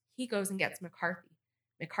cops, he goes and gets McCarthy.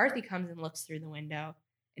 McCarthy comes and looks through the window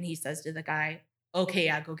and he says to the guy, "Okay,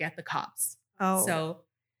 yeah, go get the cops." Oh. So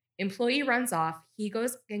employee runs off. He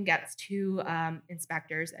goes and gets two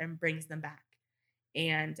inspectors and brings them back.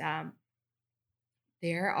 And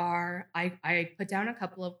there are, I put down a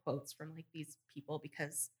couple of quotes from like these people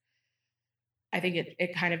because I think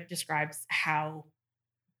it kind of describes how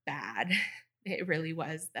bad it really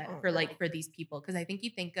was that for these people. Because I think you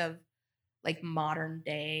think of like modern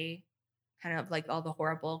day kind of like all the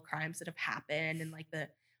horrible crimes that have happened and like the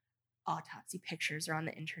autopsy pictures are on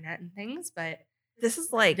the internet and things. But this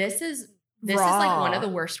is This is like one of Raw.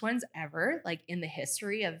 the worst ones ever, like in the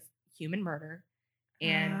history of human murder.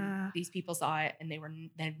 And Ah. these people saw it and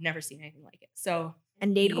they've never seen anything like it. So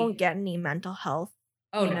And they the- don't get any mental health.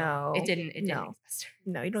 oh you no, know, it didn't no. exist.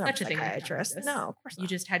 No, you don't Such have a a thing like psychiatrist. diagnosis. No, of course You not.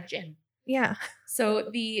 just had gin. Yeah. So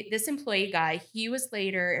this employee guy, he was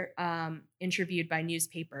later interviewed by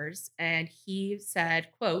newspapers, and he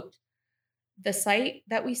said, quote, "The sight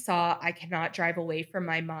that we saw, I cannot drive away from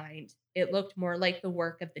my mind. It looked more like the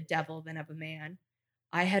work of the devil than of a man.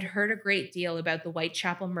 I had heard a great deal about the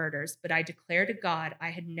Whitechapel murders, but I declare to God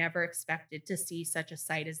I had never expected to see such a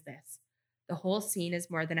sight as this. The whole scene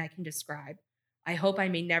is more than I can describe. I hope I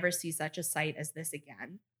may never see such a sight as this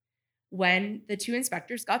again." When the two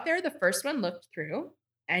inspectors got there, the first one looked through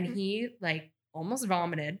and he like almost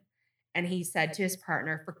vomited. And he said to his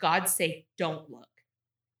partner, "For God's sake, don't look."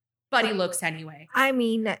 But he looks anyway. I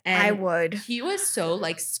mean, I And would. He was so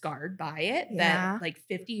like scarred by it Yeah. that like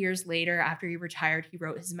 50 years later, after he retired, he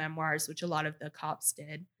wrote his memoirs, which a lot of the cops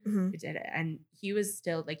did. Mhm. Who did it. And he was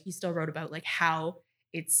still like, he still wrote about like how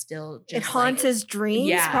it's still just It haunts like, his dreams,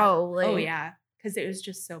 yeah. probably. Oh yeah, because it was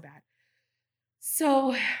just so bad.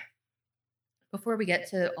 So before we get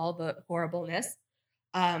to all the horribleness,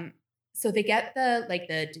 so they get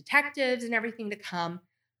the detectives and everything to come,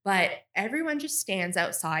 but everyone just stands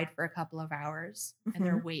outside for a couple of hours and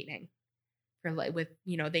they're waiting for like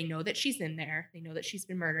they know that she's in there, they know that she's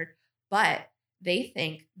been murdered, but they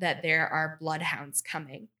think that there are bloodhounds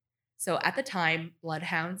coming. So at the time,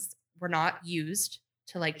 bloodhounds were not used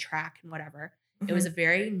to like track and whatever. It was a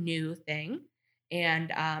very new thing.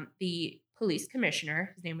 And the police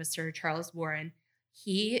commissioner, his name was Sir Charles Warren,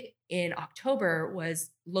 he in October was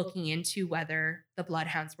looking into whether the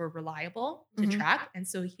bloodhounds were reliable to track. And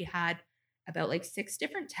so he had about like 6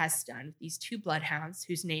 different tests done with these 2 bloodhounds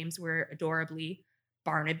whose names were adorably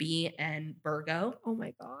Barnaby and Burgo. Oh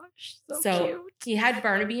my gosh. So cute. he had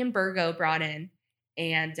Barnaby and Burgo brought in,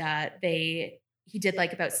 and he did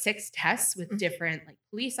like about 6 tests with different like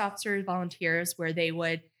police officers, volunteers, where they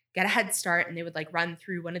would get a head start and they would like run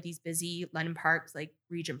through one of these busy London parks like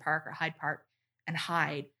Regent Park or Hyde Park and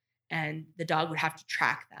hide, and the dog would have to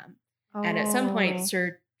track them. And at some point,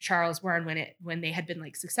 Sir Charles Warren, when they had been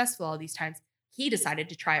like successful all these times, he decided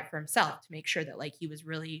to try it for himself to make sure that like he was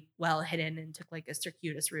really well hidden and took like a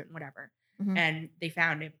circuitous route and whatever. And they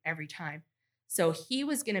found him every time. So he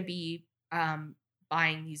was going to be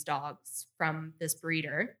buying these dogs from this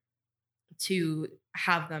breeder to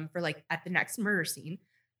have them for like at the next murder scene.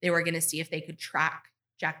 They were going to see if they could track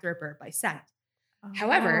Jack the Ripper by scent.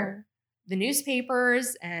 However, the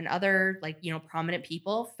newspapers and other like, prominent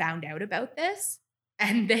people found out about this,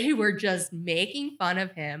 and they were just making fun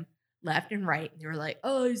of him left and right. They were like,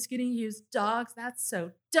 "Oh, he's going to use dogs. That's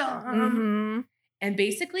so dumb." And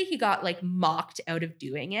basically he got like mocked out of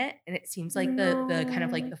doing it. And it seems like the kind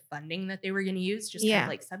of like the funding that they were going to use just kind of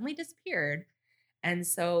like suddenly disappeared. And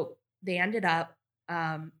so they ended up,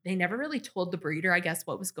 they never really told the breeder, I guess,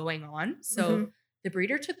 what was going on. So the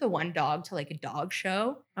breeder took the one dog to like a dog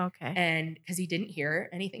show. Okay. And because he didn't hear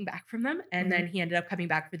anything back from them. And then he ended up coming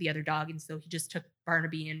back for the other dog. And so he just took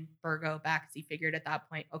Barnaby and Burgo back because he figured at that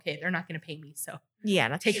point, okay, they're not going to pay me. So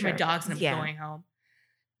that's taking my dogs and I'm going home.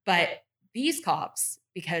 But these cops,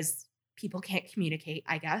 because people can't communicate,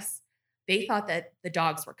 I guess, they thought that the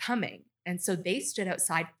dogs were coming. And so they stood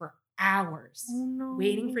outside for hours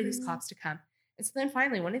waiting for these cops to come. And so then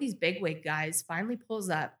finally, one of these bigwig guys finally pulls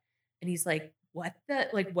up and he's like, what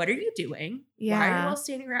are you doing? Why are you all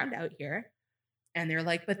standing around out here? And they're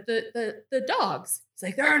like, but the dogs. He's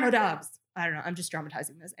like, there are no dogs. I don't know. I'm just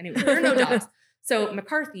dramatizing this. Anyway, there are no dogs. So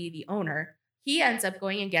McCarthy, the owner, he ends up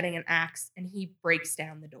going and getting an axe and he breaks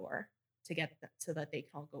down the door to get them so that they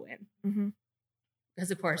can all go in.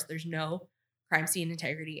 Because of course there's no crime scene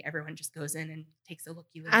integrity. Everyone just goes in and takes a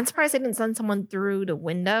looky. I'm surprised they didn't send someone through the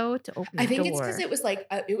window to open the door. I think it's because it was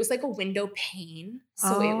like a window pane.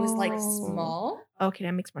 So it was like small. Okay,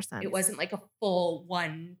 that makes more sense. It wasn't like a full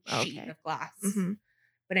one sheet of glass.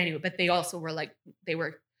 But anyway, but they also were like, they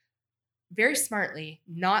were very smartly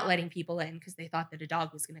not letting people in because they thought that a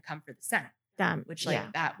dog was going to come for the scent. Which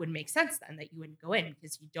that would make sense then that you wouldn't go in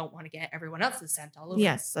because you don't want to get everyone else's scent all over.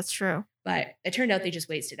 Yes, that's true. But it turned out they just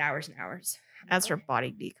wasted hours and hours. As her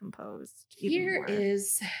body decomposed.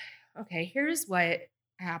 Here's what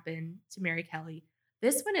happened to Mary Kelly.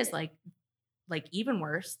 This one is like even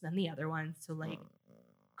worse than the other one. So like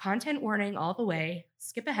content warning all the way.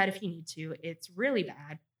 Skip ahead if you need to. It's really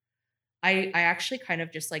bad. I actually kind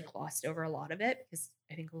of just like glossed over a lot of it because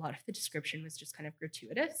I think a lot of the description was just kind of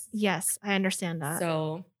gratuitous. Yes, I understand that.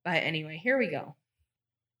 So, but anyway, here we go.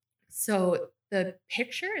 So The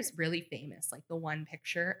picture is really famous, like the one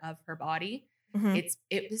picture of her body. Mhm.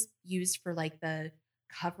 It was used for like the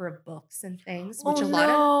cover of books and things, Oh which a lot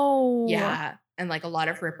of no. yeah, and like a lot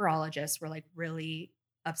of ripperologists were like really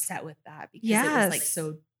upset with that because it was like Yes.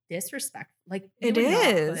 so disrespectful. Like you It would not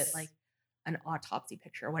put is. like an autopsy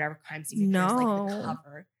picture or whatever crime scene picture as like the No.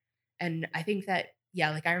 cover. And I think that,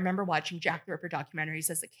 yeah, like I remember watching Jack the Ripper documentaries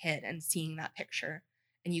as a kid and seeing that picture,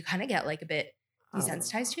 and you kind of get like a bit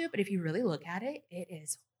desensitized to it. But if you really look at it, it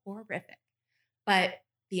is horrific. But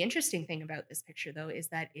the interesting thing about this picture, though, is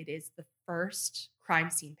that it is the first crime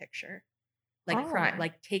scene picture, like crime, Oh.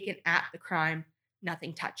 like taken at the crime,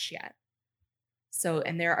 nothing touched yet. So,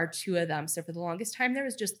 and there are two of them. So for the longest time, there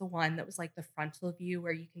was just the one that was like the frontal view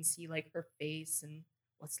where you can see like her face and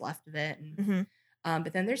what's left of it. And Mhm.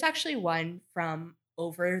 but then there's actually one from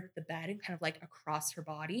over the bed and kind of like across her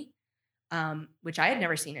body, which I had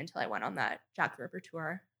never seen until I went on that Jack the Ripper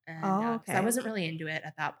tour. And Oh, because I okay. wasn't really into it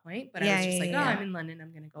at that point, but I Yeah, was just yeah, like, oh, yeah. I'm in London,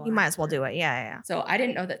 I'm gonna go. You might as well do it. Yeah, yeah. So I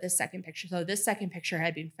didn't know that this second picture. So this second picture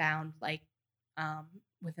had been found like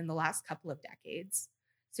within the last couple of decades.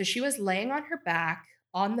 So she was laying on her back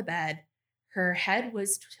on the bed. Her head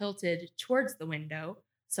was tilted towards the window.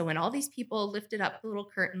 So when all these people lifted up the little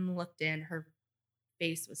curtain and looked in, her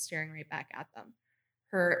face was staring right back at them.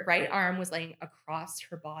 Her right arm was laying across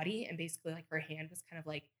her body, and basically, like her hand was kind of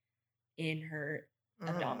like in her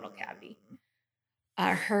abdominal cavity.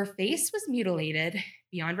 Her face was mutilated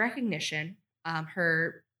beyond recognition.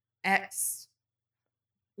 Her ex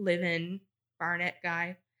live-in Barnett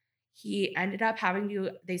guy, he ended up having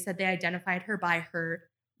to, they said they identified her by her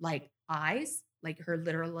like eyes, like her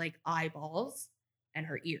literal like eyeballs and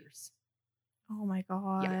her ears. Oh my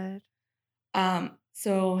Yeah. god.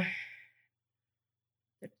 So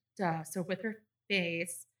so with her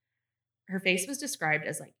face was described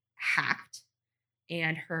as like hacked,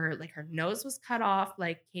 and her nose was cut off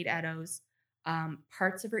like Kate Eddowes.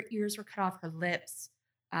 Parts of her ears were cut off, her lips,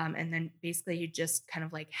 and then basically you just kind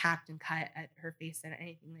of like hacked and cut at her face and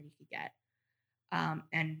anything that you could get.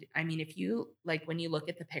 And I mean, if you like when you look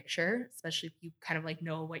at the picture, especially if you kind of like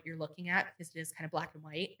know what you're looking at, because it is kind of black and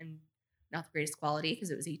white and not the greatest quality because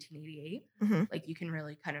it was 1888, Mhm. like you can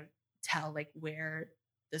really kind of tell like where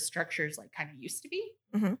the structures like kind of used to be.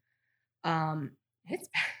 Mhm. It's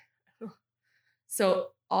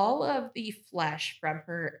so all of the flesh from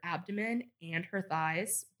her abdomen and her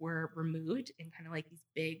thighs were removed in kind of like these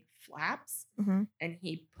big flaps, Mhm. and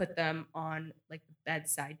he put them on like the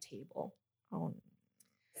bedside table. Oh.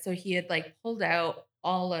 So he had like pulled out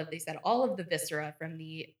they said all of the viscera from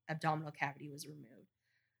the abdominal cavity was removed.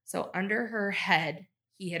 So under her head,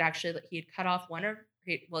 he had cut off he cut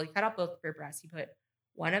off both of her breasts. He put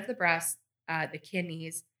one of the breasts, the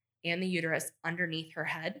kidneys, and the uterus underneath her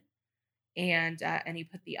head, and he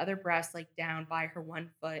put the other breast like down by her one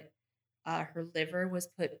foot. Her liver was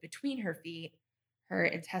put between her feet. Her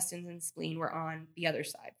intestines and spleen were on the other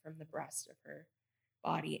side from the breast of her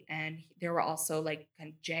body, and there were also like kind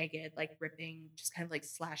of jagged, like ripping, just kind of like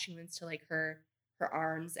slashing wounds to like her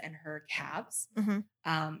arms and her calves. Mhm.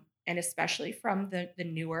 And especially from the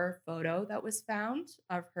newer photo that was found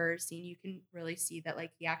of her scene, you can really see that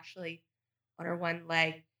like he actually on her one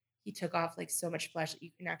leg he took off like so much flesh that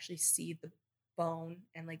you can actually see the bone,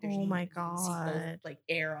 and like Oh my you can see both god. like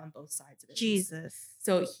air on both sides of it. Jesus.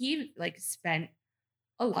 So he like spent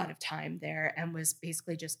a lot of time there and was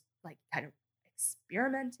basically just like kind of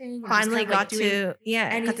experimenting and just Finally kind of like got doing to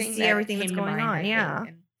anything see that everything that's came to going mind, on. I think. Yeah.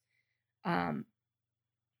 And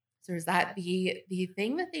so is that the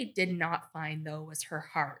thing that they did not find though was her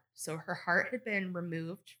heart. So her heart had been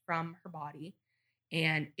removed from her body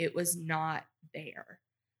and it was not there.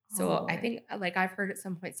 So I Oh. think like I've heard at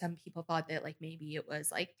some point some people thought that like maybe it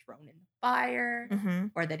was like thrown in the fire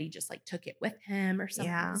Mhm. or that he just like took it with him or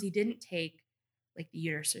something Yeah. because he didn't take like the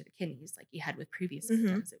uterus or the kidneys like he had with previous Mhm.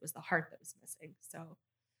 victims. It was the heart that was missing. So,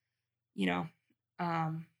 you know,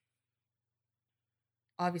 um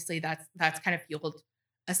obviously that's kind of fueled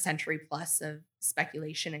a century plus of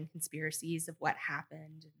speculation and conspiracies of what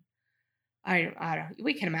happened. I don't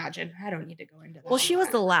we can imagine. I don't need to go into that. Well, she was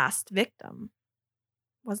the last victim,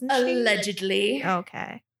 wasn't she? Allegedly.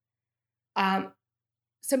 Okay.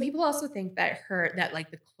 Some people also think that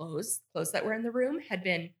like the clothes that were in the room had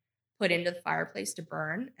been put into the fireplace to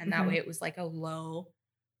burn, and that Mhm. way it was like a low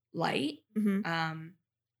light. Mhm.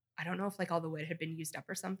 I don't know if like all the wood had been used up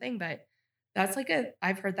or something, but that's like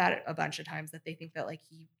I've heard that a bunch of times that they think that like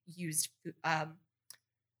he used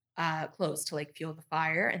clothes to like fuel the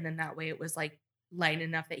fire, and then that way it was like light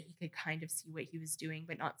enough that he could kind of see what he was doing,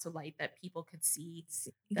 but not so light that people could see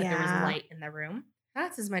that there was Yeah. light in the room.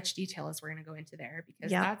 That's as much detail as we're going to go into there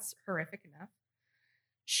because Yep. that's horrific enough.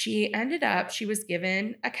 She was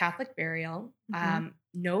given a Catholic burial.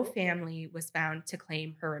 No family was found to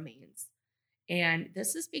claim her remains. And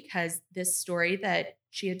this is because this story that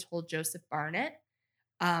she had told Joseph Barnett,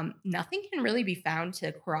 nothing can really be found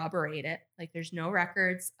to corroborate it. Like, there's no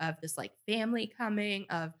records of this like family coming,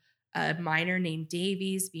 of a miner named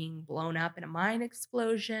Davies being blown up in a mine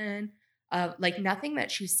explosion. Like, nothing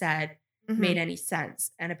that she said made any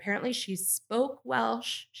sense. And apparently she spoke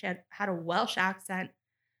Welsh. She had a Welsh accent,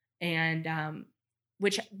 and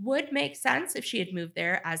which would make sense if she had moved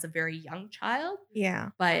there as a very young child. Yeah.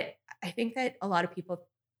 But I think that a lot of people,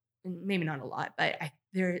 maybe not a lot, but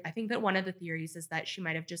I think that one of the theories is that she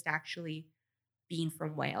might have just actually been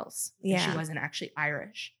from Wales. And she Yeah. wasn't actually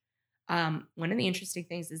Irish. One of the interesting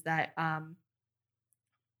things is that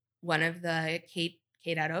one of the Kate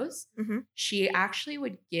Eddowes, she actually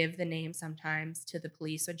would give the name sometimes to the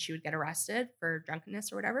police when she would get arrested for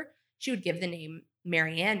drunkenness or whatever. She would give the name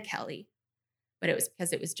Marianne Kelly, but it was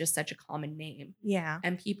because it was just such a common name. Yeah.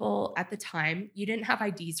 And people at the time, you didn't have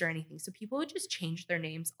IDs or anything, so people would just change their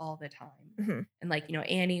names all the time. And like, you know,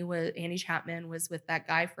 Annie Chapman was with that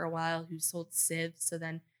guy for a while who sold sieves, so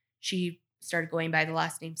then she started going by the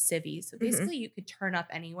last name Civvy. So basically, you could turn up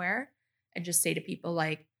anywhere and just say to people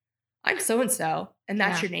like, "I'm so and so," and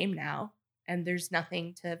that's your name now. And there's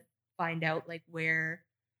nothing to find out like where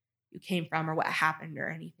you came from or what happened or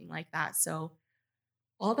anything like that. So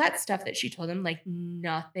all that stuff that she told him, like,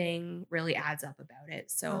 nothing really adds up about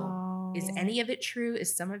it. So is any of it true?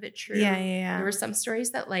 Is some of it true? Yeah. There were some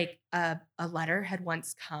stories that like a letter had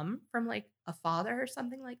once come from like a father or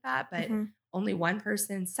something like that, but only one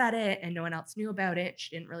person said it and no one else knew about it.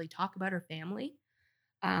 She didn't really talk about her family.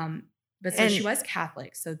 But so she was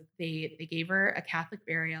Catholic. So they gave her a Catholic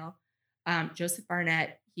burial. Joseph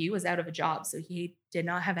Barnett, he was out of a job, so he did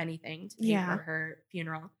not have anything to pay for her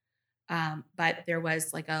funeral. But there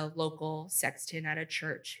was like a local sexton at a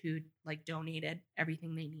church who like donated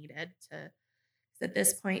everything they needed to. At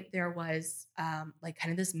this point, there was like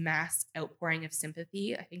kind of this mass outpouring of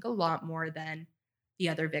sympathy. I think a lot more than the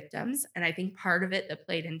other victims. And I think part of it that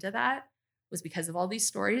played into that was because of all these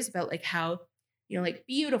stories about like how, you know, like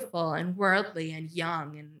beautiful and worldly and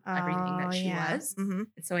young and everything that she was. And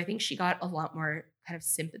so I think she got a lot more kind of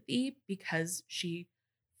sympathy because she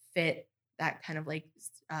fit that kind of like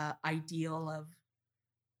ideal of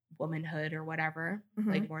womanhood or whatever,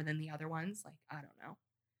 like more than the other ones. Like, I don't know.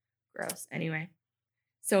 Gross. Anyway.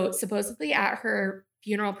 So supposedly at her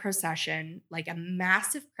funeral procession, like a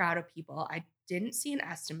massive crowd of people, I didn't see an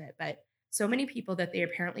estimate, but so many people that they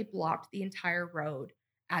apparently blocked the entire road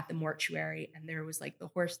at the mortuary. And there was like the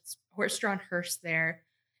horse-drawn hearse there.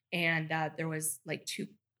 And there was like two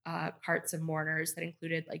carts of mourners that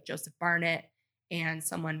included like Joseph Barnett and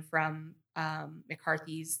someone from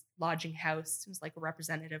McCarthy's lodging house, who's like a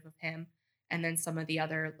representative of him. And then some of the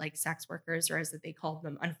other like sex workers, or as they called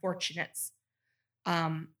them, unfortunates,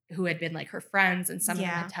 who had been like her friends, and some of them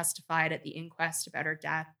had testified at the inquest about her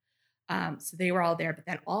death. So they were all there, but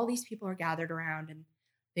then all these people were gathered around and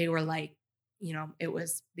they were like, you know, it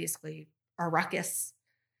was basically a ruckus.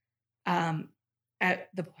 At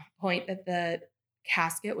the point that the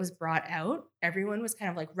casket was brought out, everyone was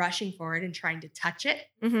kind of like rushing forward and trying to touch it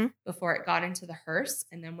before it got into the hearse.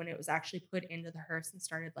 And then when it was actually put into the hearse and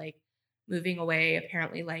started like moving away,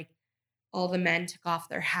 apparently like all the men took off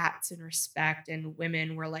their hats in respect, and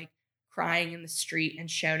women were like crying in the street and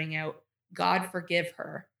shouting out, "God forgive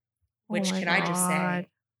her." Which can I just say,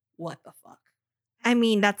 what the fuck? I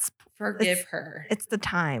mean, forgive her. It's the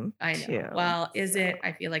time. I know. Too, well, is it?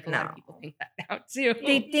 I feel like a lot of people think that now too.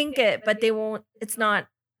 They think it, but they won't. It's not.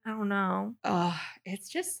 I don't know. Oh, it's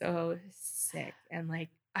just so sick. And like,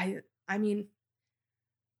 I mean,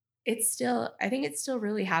 it's still, I think it still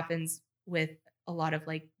really happens with a lot of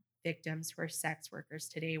like victims who are sex workers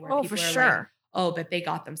today, where people for are sure. like, oh, but they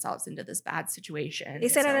got themselves into this bad situation. They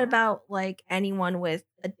said it about like anyone with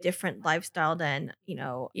a different lifestyle than, you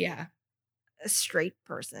know, a straight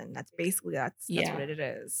person. That's basically that's what it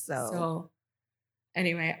is. So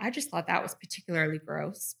anyway, I just thought that was particularly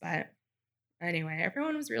gross. But anyway,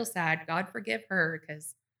 everyone was real sad. God forgive her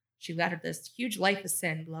because she led this huge life of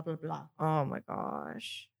sin, blah, blah, blah. Oh my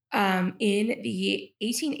gosh. In the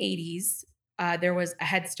 1880s, there was a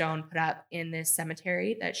headstone put up in this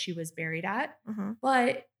cemetery that she was buried at.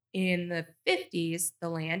 But in the 50s, the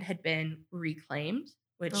land had been reclaimed,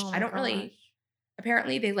 which I don't really,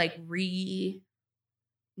 apparently they like renumbered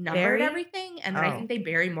everything. And then I think they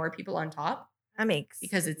bury more people on top. That makes.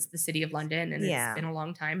 Because it's the city of London and it's been a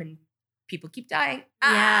long time and people keep dying.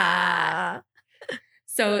 Yeah.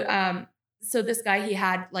 So So this guy, he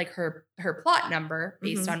had like her plot number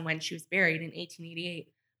based Mhm. on when she was buried in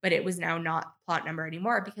 1888, but it was now not plot number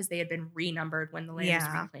anymore because they had been renumbered when the land was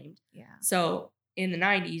Yeah. reclaimed. Yeah. So in the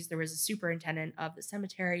 90s, there was a superintendent of the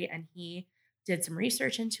cemetery, and he did some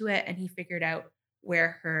research into it, and he figured out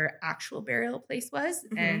where her actual burial place was,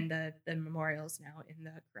 Mhm. and the memorial is now in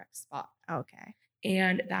the correct spot. Okay.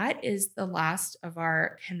 And that is the last of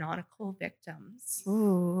our canonical victims.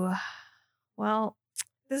 Ooh. Well,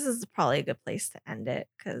 this is probably a good place to end it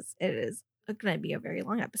because it is going to be a very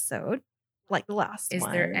long episode, like the last Is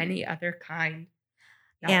one. there any other kind?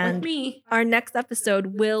 Not with And me. our next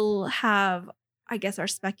episode will have, I guess, our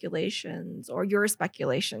speculations or your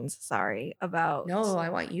speculations, sorry, about No, I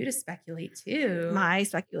want you to speculate too. my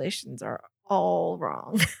speculations are all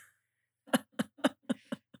wrong.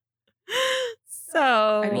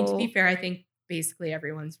 I mean, to be So, fair, I think basically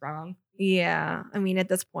everyone's wrong. yeah, I mean, at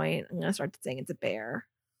this point, I'm going to start saying it's a bear.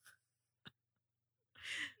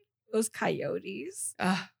 Those coyotes.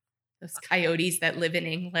 Ugh, those coyotes that live in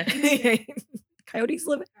England. Coyotes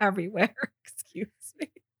live everywhere. Excuse me.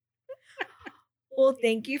 Well,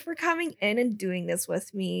 thank you for coming in and doing this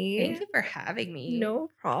with me. Thank you for having me. No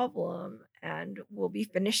problem. And we'll be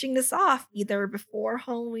finishing this off either before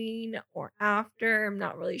Halloween or after. I'm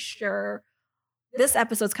not really sure. This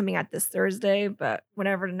episode's coming out this Thursday, but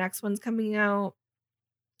whenever the next one's coming out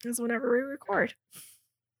is whenever we record.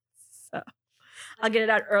 So I'll get it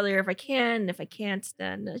out earlier if I can. And if I can't,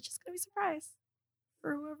 then it's just gonna be a surprise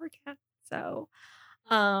for whoever can. So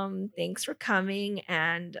thanks for coming,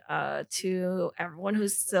 and to everyone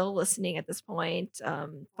who's still listening at this point,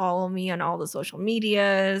 follow me on all the social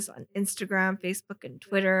medias on Instagram, Facebook, and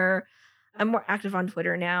Twitter. I'm more active on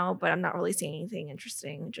Twitter now, but I'm not really seeing anything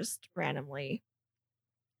interesting, just randomly,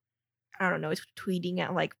 I don't know, tweeting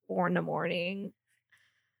at like 4 a.m.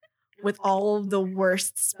 with all of the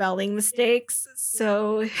worst spelling mistakes.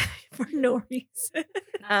 So for no reason.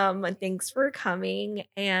 And thanks for coming.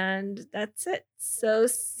 And that's it. So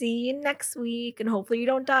see you next week. And hopefully you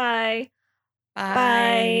don't die. Bye.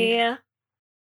 Bye.